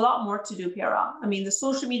 There's a lot more to do, Piera. I mean, the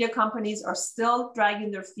social media companies are still dragging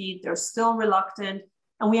their feet. They're still reluctant,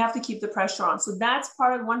 and we have to keep the pressure on. So that's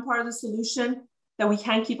one part of the solution that we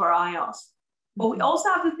can't keep our eye off. But we also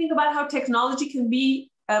have to think about how technology can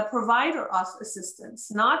be a provider of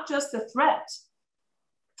assistance, not just a threat.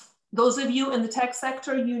 Those of you in the tech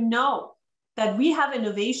sector, you know that we have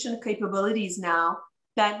innovation capabilities now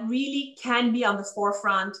that really can be on the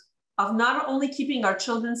forefront of not only keeping our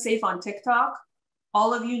children safe on TikTok.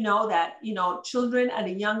 All of you know that, children at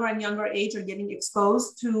a younger and younger age are getting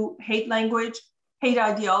exposed to hate language, hate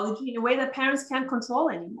ideology in a way that parents can't control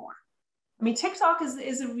anymore. I mean, TikTok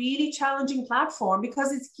is a really challenging platform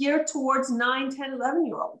because it's geared towards 9, 10,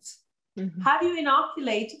 11-year-olds. Mm-hmm. How do you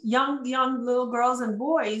inoculate young little girls and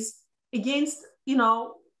boys against,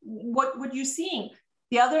 what you're seeing?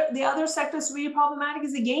 The other sector that's really problematic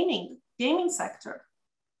is the gaming sector.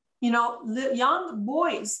 Young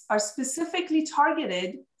boys are specifically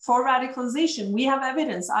targeted for radicalization. We have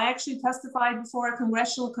evidence. I actually testified before a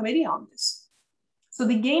congressional committee on this. So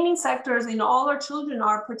the gaming sectors, all our children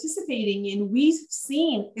are participating in, we've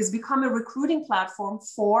seen is become a recruiting platform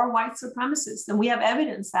for white supremacists. And we have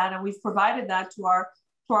evidence that, and we've provided that to our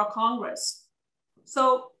Congress.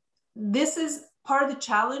 So this is part of the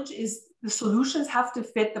challenge, is the solutions have to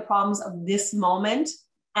fit the problems of this moment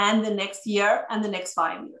and the next year and the next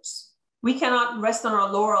 5 years. We cannot rest on our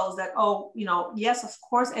laurels that, yes, of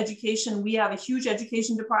course, education, we have a huge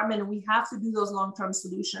education department and we have to do those long-term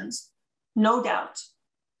solutions, no doubt.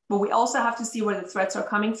 But we also have to see where the threats are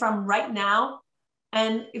coming from right now.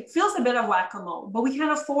 And it feels a bit of whack-a-mole, but we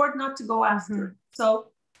can't afford not to go after. Mm-hmm. So,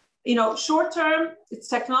 short-term, it's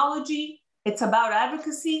technology, it's about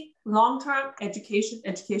advocacy, long-term, education.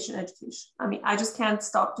 I mean, I just can't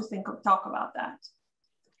stop to talk about that.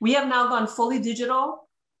 We have now gone fully digital.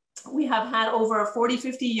 We have had over 40,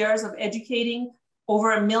 50 years of educating over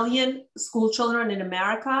 1 million school children in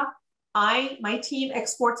America. My team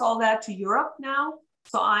exports all that to Europe now.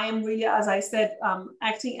 So I am really, as I said,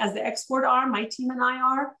 acting as the export arm, my team and I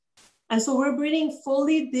are. And so we're bringing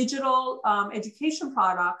fully digital education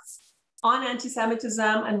products on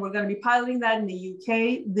anti-Semitism, and we're going to be piloting that in the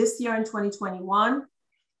UK this year in 2021,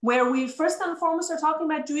 where we first and foremost are talking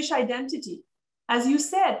about Jewish identity. As you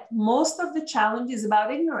said, most of the challenge is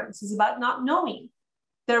about ignorance, is about not knowing.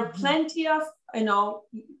 There are plenty of,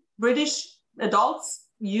 British adults,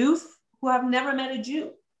 youth, who have never met a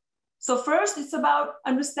Jew. So first, it's about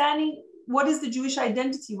understanding what is the Jewish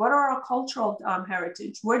identity? What are our cultural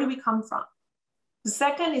heritage? Where do we come from? The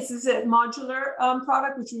second is a modular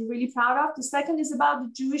product, which we're really proud of. The second is about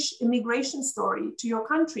the Jewish immigration story to your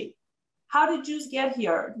country. How did Jews get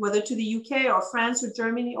here, whether to the UK or France or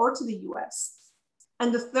Germany or to the US?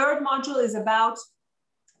 And the third module is about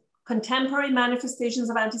contemporary manifestations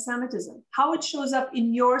of anti-Semitism, how it shows up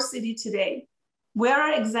in your city today. Where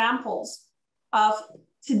are examples of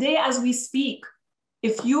today as we speak?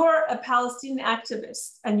 If you're a Palestinian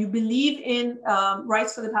activist and you believe in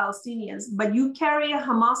rights for the Palestinians, but you carry a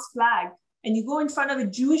Hamas flag and you go in front of a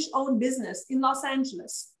Jewish-owned business in Los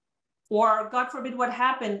Angeles, or God forbid what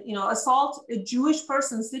happened, assault a Jewish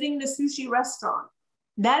person sitting in a sushi restaurant,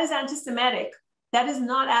 that is anti-Semitic. that is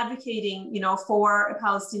not advocating, for a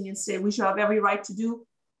Palestinian state. We should have every right to do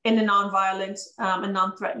in a nonviolent and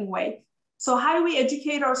non-threatening way. So how do we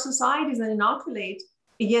educate our societies and inoculate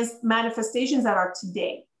against manifestations that are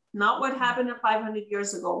today, not what happened 500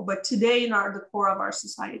 years ago, but today in the core of our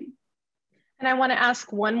society? And I want to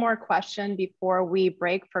ask one more question before we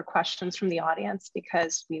break for questions from the audience,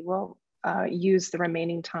 because we will use the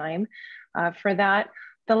remaining time for that.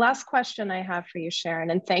 The last question I have for you,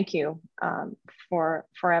 Sharon, and thank you for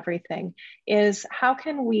everything, is how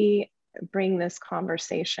can we bring this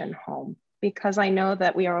conversation home? Because I know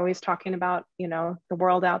that we are always talking about, the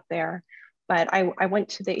world out there, but I went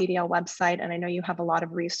to the ADL website, and I know you have a lot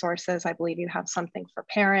of resources. I believe you have something for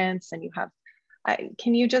parents, and you have,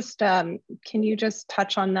 can you just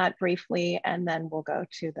touch on that briefly, and then we'll go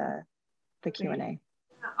to the Q&A.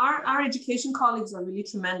 Our education colleagues are really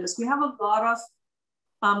tremendous. We have a lot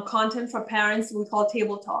of content for parents we call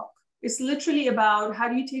Table Talk. It's literally about how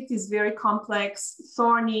do you take these very complex,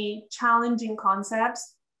 thorny, challenging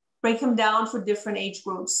concepts, break them down for different age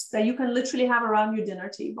groups that you can literally have around your dinner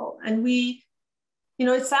table. And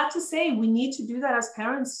it's sad to say, we need to do that as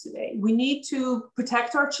parents today. We need to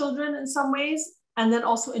protect our children in some ways, and then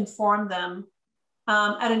also inform them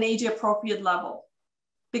at an age appropriate level.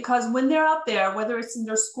 Because when they're out there, whether it's in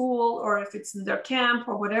their school or if it's in their camp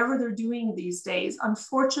or whatever they're doing these days,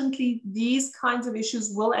 unfortunately, these kinds of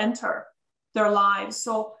issues will enter their lives.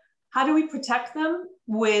 So how do we protect them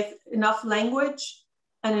with enough language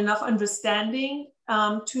and enough understanding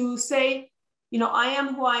to say, I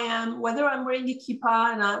am who I am, whether I'm wearing a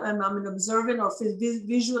kippah and I'm an observant or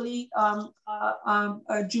visually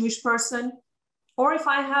a Jewish person, or if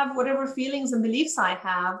I have whatever feelings and beliefs I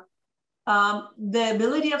have, the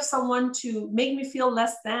ability of someone to make me feel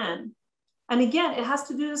less than. And again, it has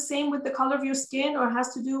to do the same with the color of your skin, or it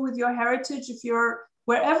has to do with your heritage if you're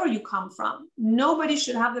wherever you come from. Nobody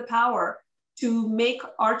should have the power to make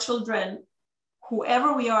our children,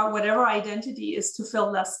 whoever we are, whatever identity is, to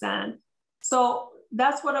feel less than. So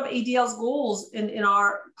that's one of ADL's goals in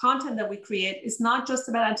our content that we create. It's not just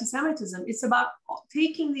about anti-Semitism. It's about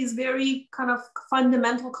taking these very kind of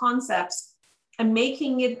fundamental concepts and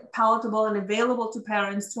making it palatable and available to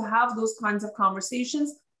parents to have those kinds of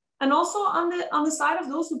conversations. And also on the side of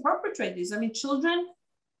those who perpetrate these. I mean, children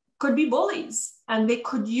could be bullies, and they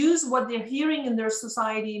could use what they're hearing in their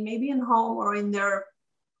society, maybe in home or in their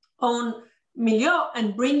own milieu,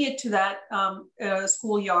 and bring it to that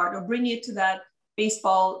schoolyard, or bring it to that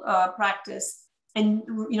baseball practice, and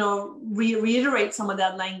reiterate some of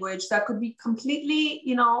that language that could be completely,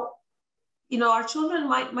 our children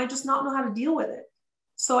might just not know how to deal with it.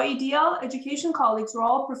 So ADL education colleagues, we're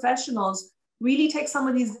all professionals, really take some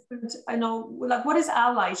of these different, like what is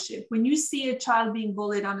allyship? When you see a child being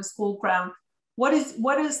bullied on a school ground, what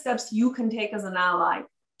are steps you can take as an ally?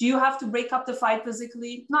 Do you have to break up the fight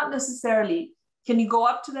physically? Not necessarily. Can you go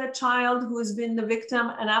up to that child who has been the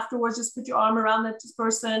victim and afterwards just put your arm around that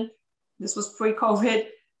person? This was pre-COVID,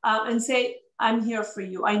 and say, I'm here for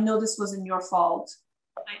you. I know this wasn't your fault.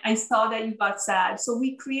 I saw that you got sad. So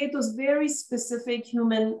we create those very specific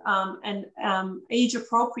human and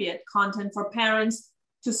age-appropriate content for parents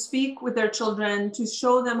to speak with their children, to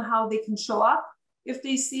show them how they can show up if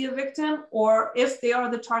they see a victim, or if they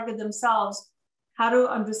are the target themselves, how to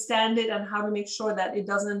understand it and how to make sure that it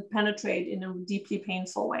doesn't penetrate in a deeply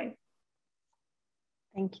painful way.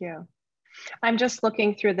 Thank you. I'm just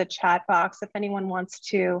looking through the chat box. If anyone wants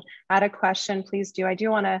to add a question, please do. I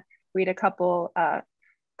do want to read a couple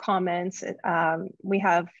comments. We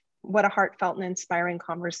have, what a heartfelt and inspiring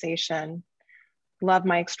conversation. Love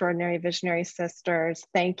my extraordinary visionary sisters.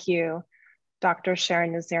 Thank you, Dr.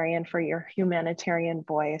 Sharon Nazarian, for your humanitarian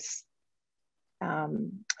voice.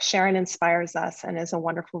 Sharon inspires us and is a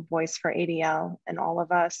wonderful voice for ADL and all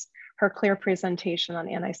of us. Her clear presentation on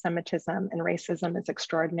anti-Semitism and racism is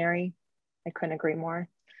extraordinary. I couldn't agree more.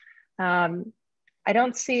 I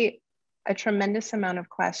don't see a tremendous amount of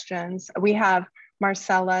questions. We have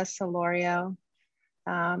Marcella Solorio.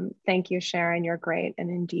 Thank you, Sharon, you're great. And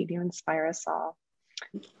indeed, you inspire us all.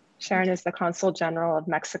 Sharon is the Consul General of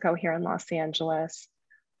Mexico here in Los Angeles.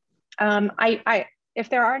 If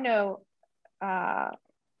there are no,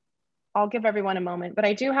 I'll give everyone a moment, but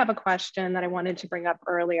I do have a question that I wanted to bring up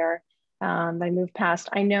earlier that I moved past.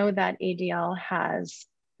 I know that ADL has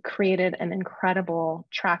created an incredible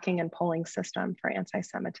tracking and polling system for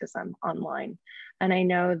anti-Semitism online. And I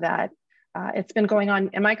know that it's been going on,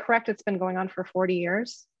 am I correct? It's been going on for 40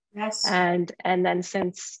 years? Yes. And then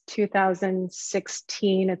since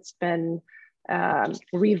 2016, it's been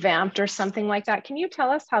revamped or something like that. Can you tell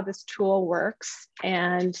us how this tool works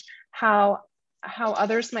and how how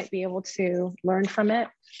others might be able to learn from it?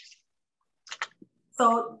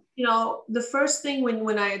 So, you know, the first thing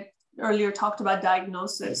when I earlier talked about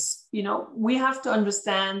diagnosis, you know, we have to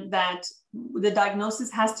understand that the diagnosis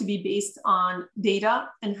has to be based on data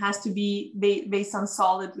and has to be based on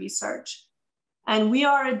solid research. And we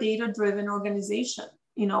are a data-driven organization.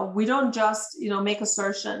 You know, we don't just, you know, make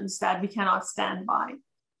assertions that we cannot stand by.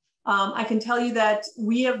 I can tell you that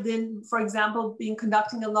we have been, for example, been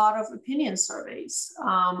conducting a lot of opinion surveys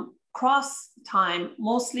across time,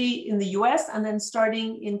 mostly in the US, and then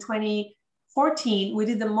starting in 2014, we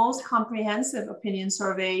did the most comprehensive opinion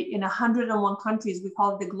survey in 101 countries. We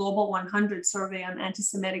call it the Global 100 Survey on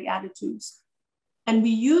Anti-Semitic Attitudes. And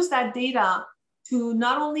we use that data to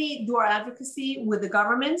not only do our advocacy with the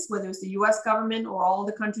governments, whether it's the US government or all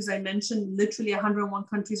the countries I mentioned, literally 101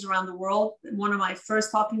 countries around the world. And one of my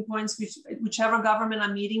first talking points, whichever government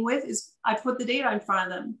I'm meeting with, is I put the data in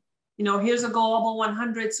front of them. You know, here's a Global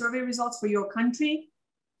 100 survey results for your country.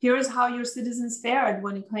 Here's how your citizens fared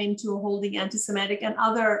when it came to holding anti-Semitic and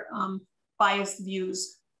other biased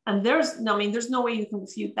views. And there's no way you can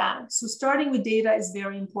refute that. So starting with data is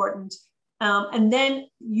very important. And then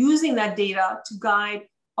using that data to guide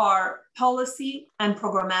our policy and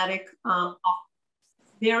programmatic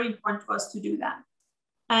very important for us to do that.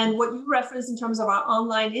 And what you referenced in terms of our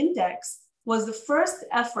online index was the first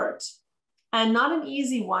effort, and not an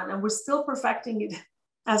easy one, and we're still perfecting it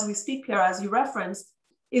as we speak, Piera, as you referenced,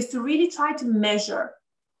 is to really try to measure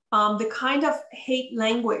the kind of hate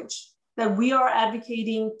language that we are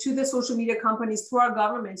advocating to the social media companies, to our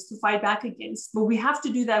governments to fight back against. But we have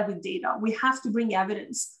to do that with data. We have to bring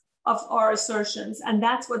evidence of our assertions, and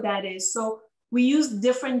that's what that is. So we use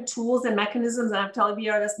different tools and mechanisms, and I'm telling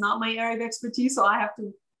you, that's not my area of expertise, so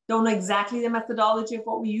don't know exactly the methodology of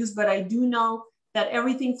what we use, but I do know that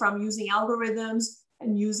everything from using algorithms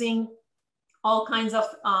and using all kinds of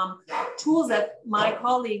tools that my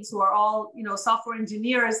colleagues who are all, you know, software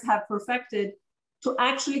engineers have perfected to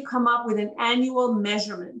actually come up with an annual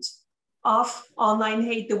measurement of online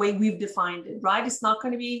hate the way we've defined it, right? It's not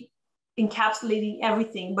going to be encapsulating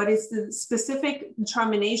everything, but it's the specific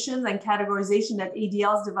determinations and categorization that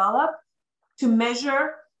ADLs develop to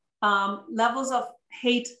measure levels of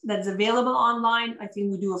hate that's available online. I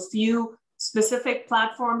think we do a few specific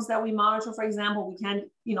platforms that we monitor. For example, we can't,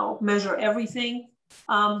 you know, measure everything,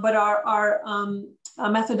 but our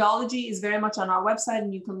methodology is very much on our website,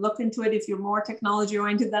 and you can look into it if you're more technology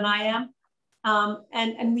oriented than I am.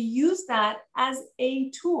 And we use that as a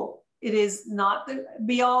tool. It is not the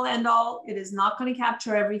be all end all. It is not going to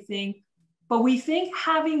capture everything, but we think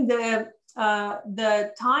having the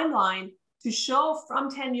timeline to show from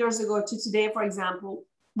 10 years ago to today, for example,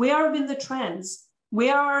 where have been the trends?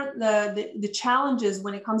 Where are the challenges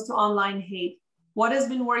when it comes to online hate? What has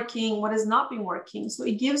been working? What has not been working? So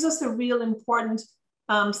it gives us a real important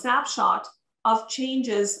snapshot of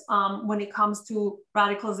changes when it comes to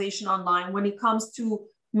radicalization online, when it comes to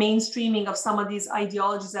mainstreaming of some of these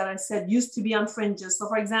ideologies that I said used to be on fringes. So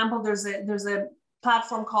for example, there's a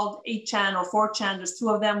platform called 8chan or 4chan. There's two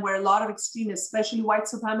of them where a lot of extremists, especially white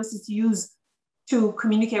supremacists, use to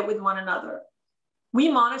communicate with one another. We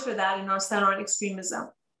monitor that in our Center on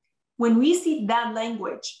Extremism. When we see that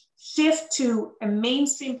language shift to a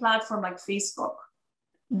mainstream platform like Facebook,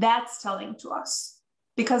 that's telling to us,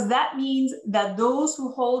 because that means that those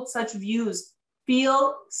who hold such views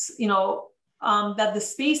feel, you know, that the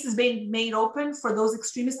space is being made open for those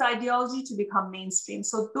extremist ideology to become mainstream.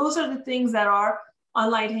 So those are the things that our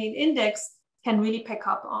online hate index can really pick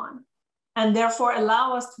up on, and therefore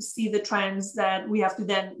allow us to see the trends that we have to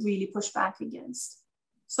then really push back against.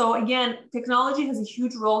 So again, technology has a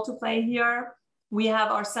huge role to play here. We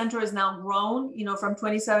have, our center is now grown, you know, from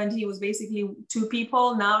 2017, it was basically 2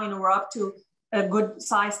 people. Now, you know, we're up to a good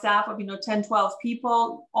size staff of, you know, 10, 12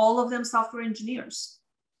 people, all of them software engineers.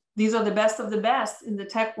 These are the best of the best in the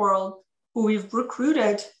tech world who we've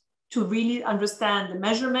recruited to really understand the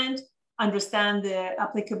measurement, understand the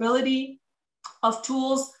applicability of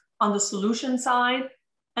tools on the solution side,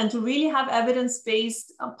 and to really have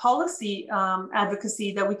evidence-based policy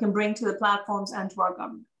advocacy that we can bring to the platforms and to our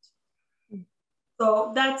government.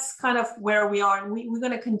 So that's kind of where we are. And we're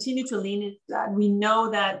going to continue to lean into that. We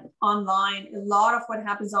know that online, a lot of what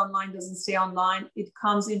happens online doesn't stay online. It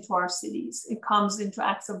comes into our cities. It comes into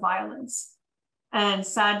acts of violence. And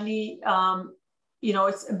sadly, you know,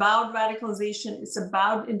 it's about radicalization. It's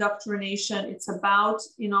about indoctrination. It's about,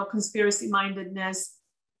 you know, conspiracy mindedness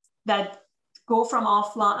that go from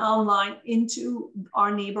offline, online into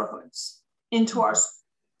our neighborhoods, into our schools.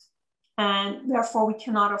 And therefore we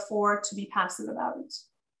cannot afford to be passive about it.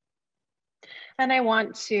 And I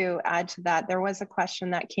want to add to that, there was a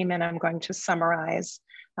question that came in, I'm going to summarize.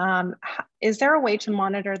 Is there a way to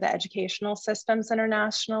monitor the educational systems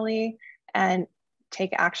internationally and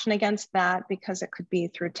take action against that? Because it could be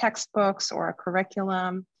through textbooks or a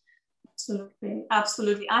curriculum. Absolutely,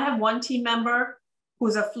 absolutely. I have one team member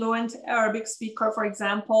who's a fluent Arabic speaker, for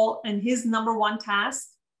example, and his number one task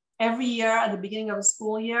every year at the beginning of a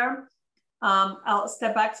school year, I'll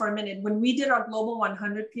step back for a minute. When we did our Global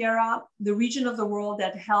 100 Piera, the region of the world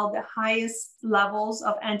that held the highest levels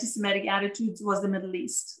of anti-Semitic attitudes was the Middle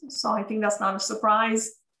East. So I think that's not a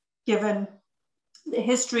surprise, given the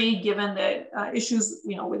history, given the issues,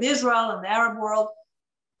 with Israel and the Arab world.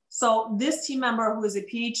 So this team member, who is a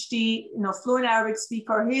PhD, fluent Arabic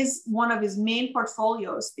speaker, one of his main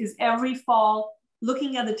portfolios is every fall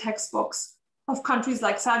looking at the textbooks of countries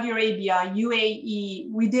like Saudi Arabia,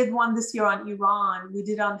 UAE. We did one this year on Iran. We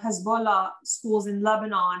did on Hezbollah schools in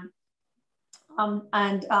Lebanon. I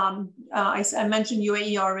mentioned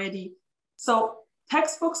UAE already. So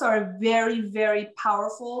textbooks are a very, very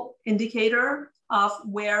powerful indicator of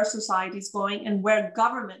where society is going and where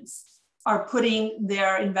governments are putting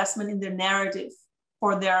their investment in their narrative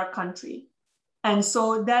for their country. And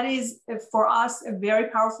so that is, for us, a very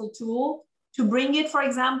powerful tool to bring it, for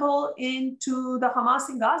example, into the Hamas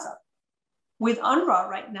in Gaza with UNRWA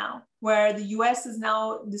right now, where the US has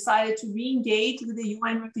now decided to re-engage with the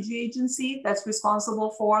UN Refugee Agency that's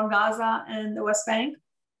responsible for Gaza and the West Bank,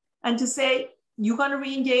 and to say, you're going to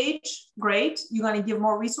re-engage, great. You're going to give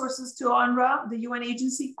more resources to UNRWA, the UN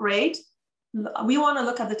agency, great. We want to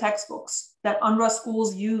look at the textbooks that UNRWA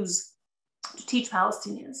schools use to teach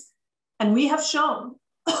Palestinians. And we have shown,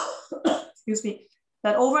 excuse me,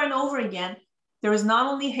 that over and over again, there is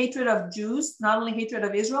not only hatred of Jews, not only hatred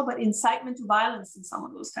of Israel, but incitement to violence in some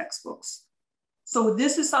of those textbooks. So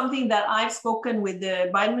this is something that I've spoken with the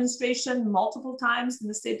Biden administration multiple times in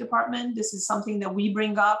the State Department. This is something that we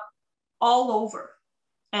bring up all over.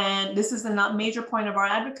 And this is a major point of our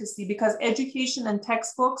advocacy, because education and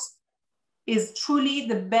textbooks is truly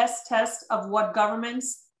the best test of what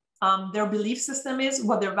governments, their belief system is,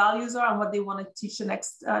 what their values are, and what they want to teach the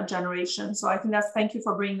next generation. So I think thank you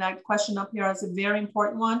for bringing that question up here as a very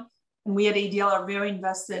important one. And we at ADL are very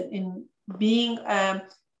invested in being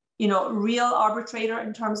real arbitrator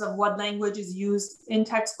in terms of what language is used in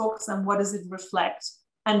textbooks and what does it reflect.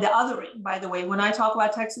 And the othering, by the way, when I talk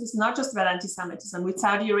about textbooks, it's not just about anti-Semitism. With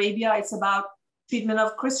Saudi Arabia, it's about treatment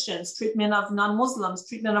of Christians, treatment of non-Muslims,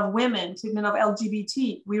 treatment of women, treatment of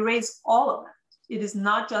LGBT. We raise all of that. It is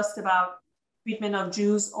not just about treatment of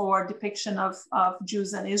Jews or depiction of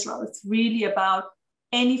Jews and Israel. It's really about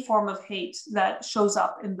any form of hate that shows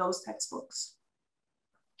up in those textbooks.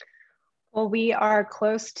 Well, we are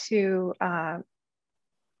close to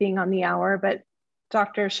being on the hour, but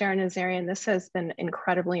Dr. Sharon Nazarian, this has been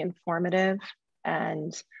incredibly informative,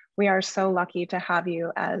 and we are so lucky to have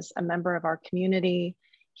you as a member of our community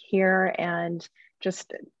here, and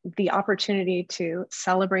just the opportunity to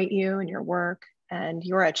celebrate you and your work. And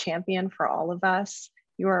you're a champion for all of us.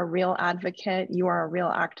 You are a real advocate. You are a real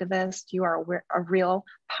activist. You are a real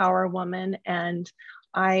power woman. And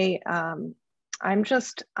I'm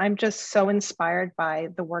just so inspired by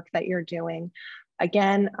the work that you're doing.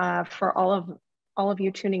 Again, for all of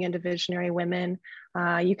you tuning into Visionary Women,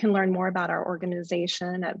 you can learn more about our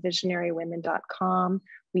organization at visionarywomen.com.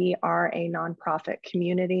 We are a nonprofit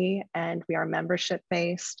community, and we are membership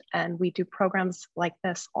based, and we do programs like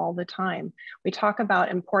this all the time. We talk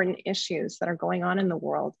about important issues that are going on in the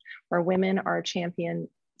world where women are championing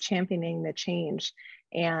the change,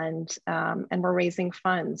 and we're raising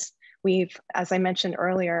funds. As I mentioned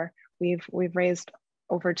earlier, we've raised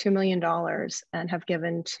over $2 million and have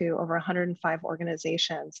given to over 105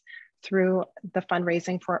 organizations through the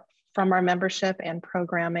fundraising from our membership and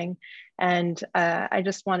programming. And I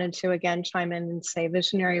just wanted to again chime in and say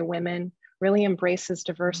Visionary Women really embraces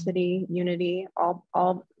diversity, unity,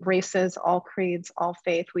 all races, all creeds, all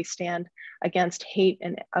faith. We stand against hate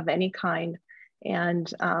of any kind.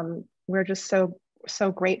 And we're just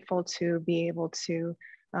so grateful to be able to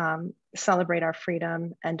celebrate our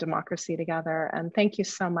freedom and democracy together. And thank you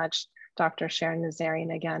so much, Dr. Sharon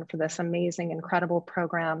Nazarian, again, for this amazing, incredible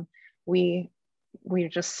program. We're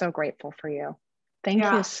just so grateful for you. Thank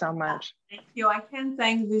you so much. Thank you. I can't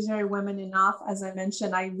thank Visionary Women enough. As I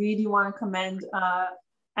mentioned, I really want to commend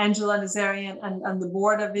Angela Nazarian and the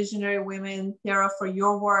board of Visionary Women, Piera, for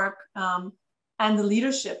your work and the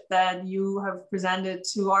leadership that you have presented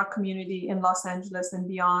to our community in Los Angeles and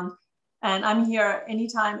beyond. And I'm here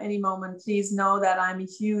anytime, any moment. Please know that I'm a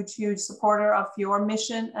huge, huge supporter of your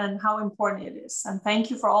mission and how important it is. And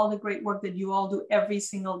thank you for all the great work that you all do every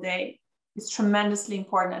single day. is tremendously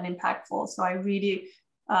important and impactful. So I really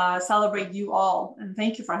celebrate you all, and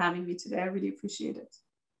thank you for having me today. I really appreciate it.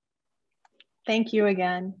 Thank you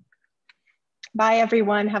again. Bye,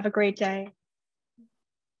 everyone. Have a great day.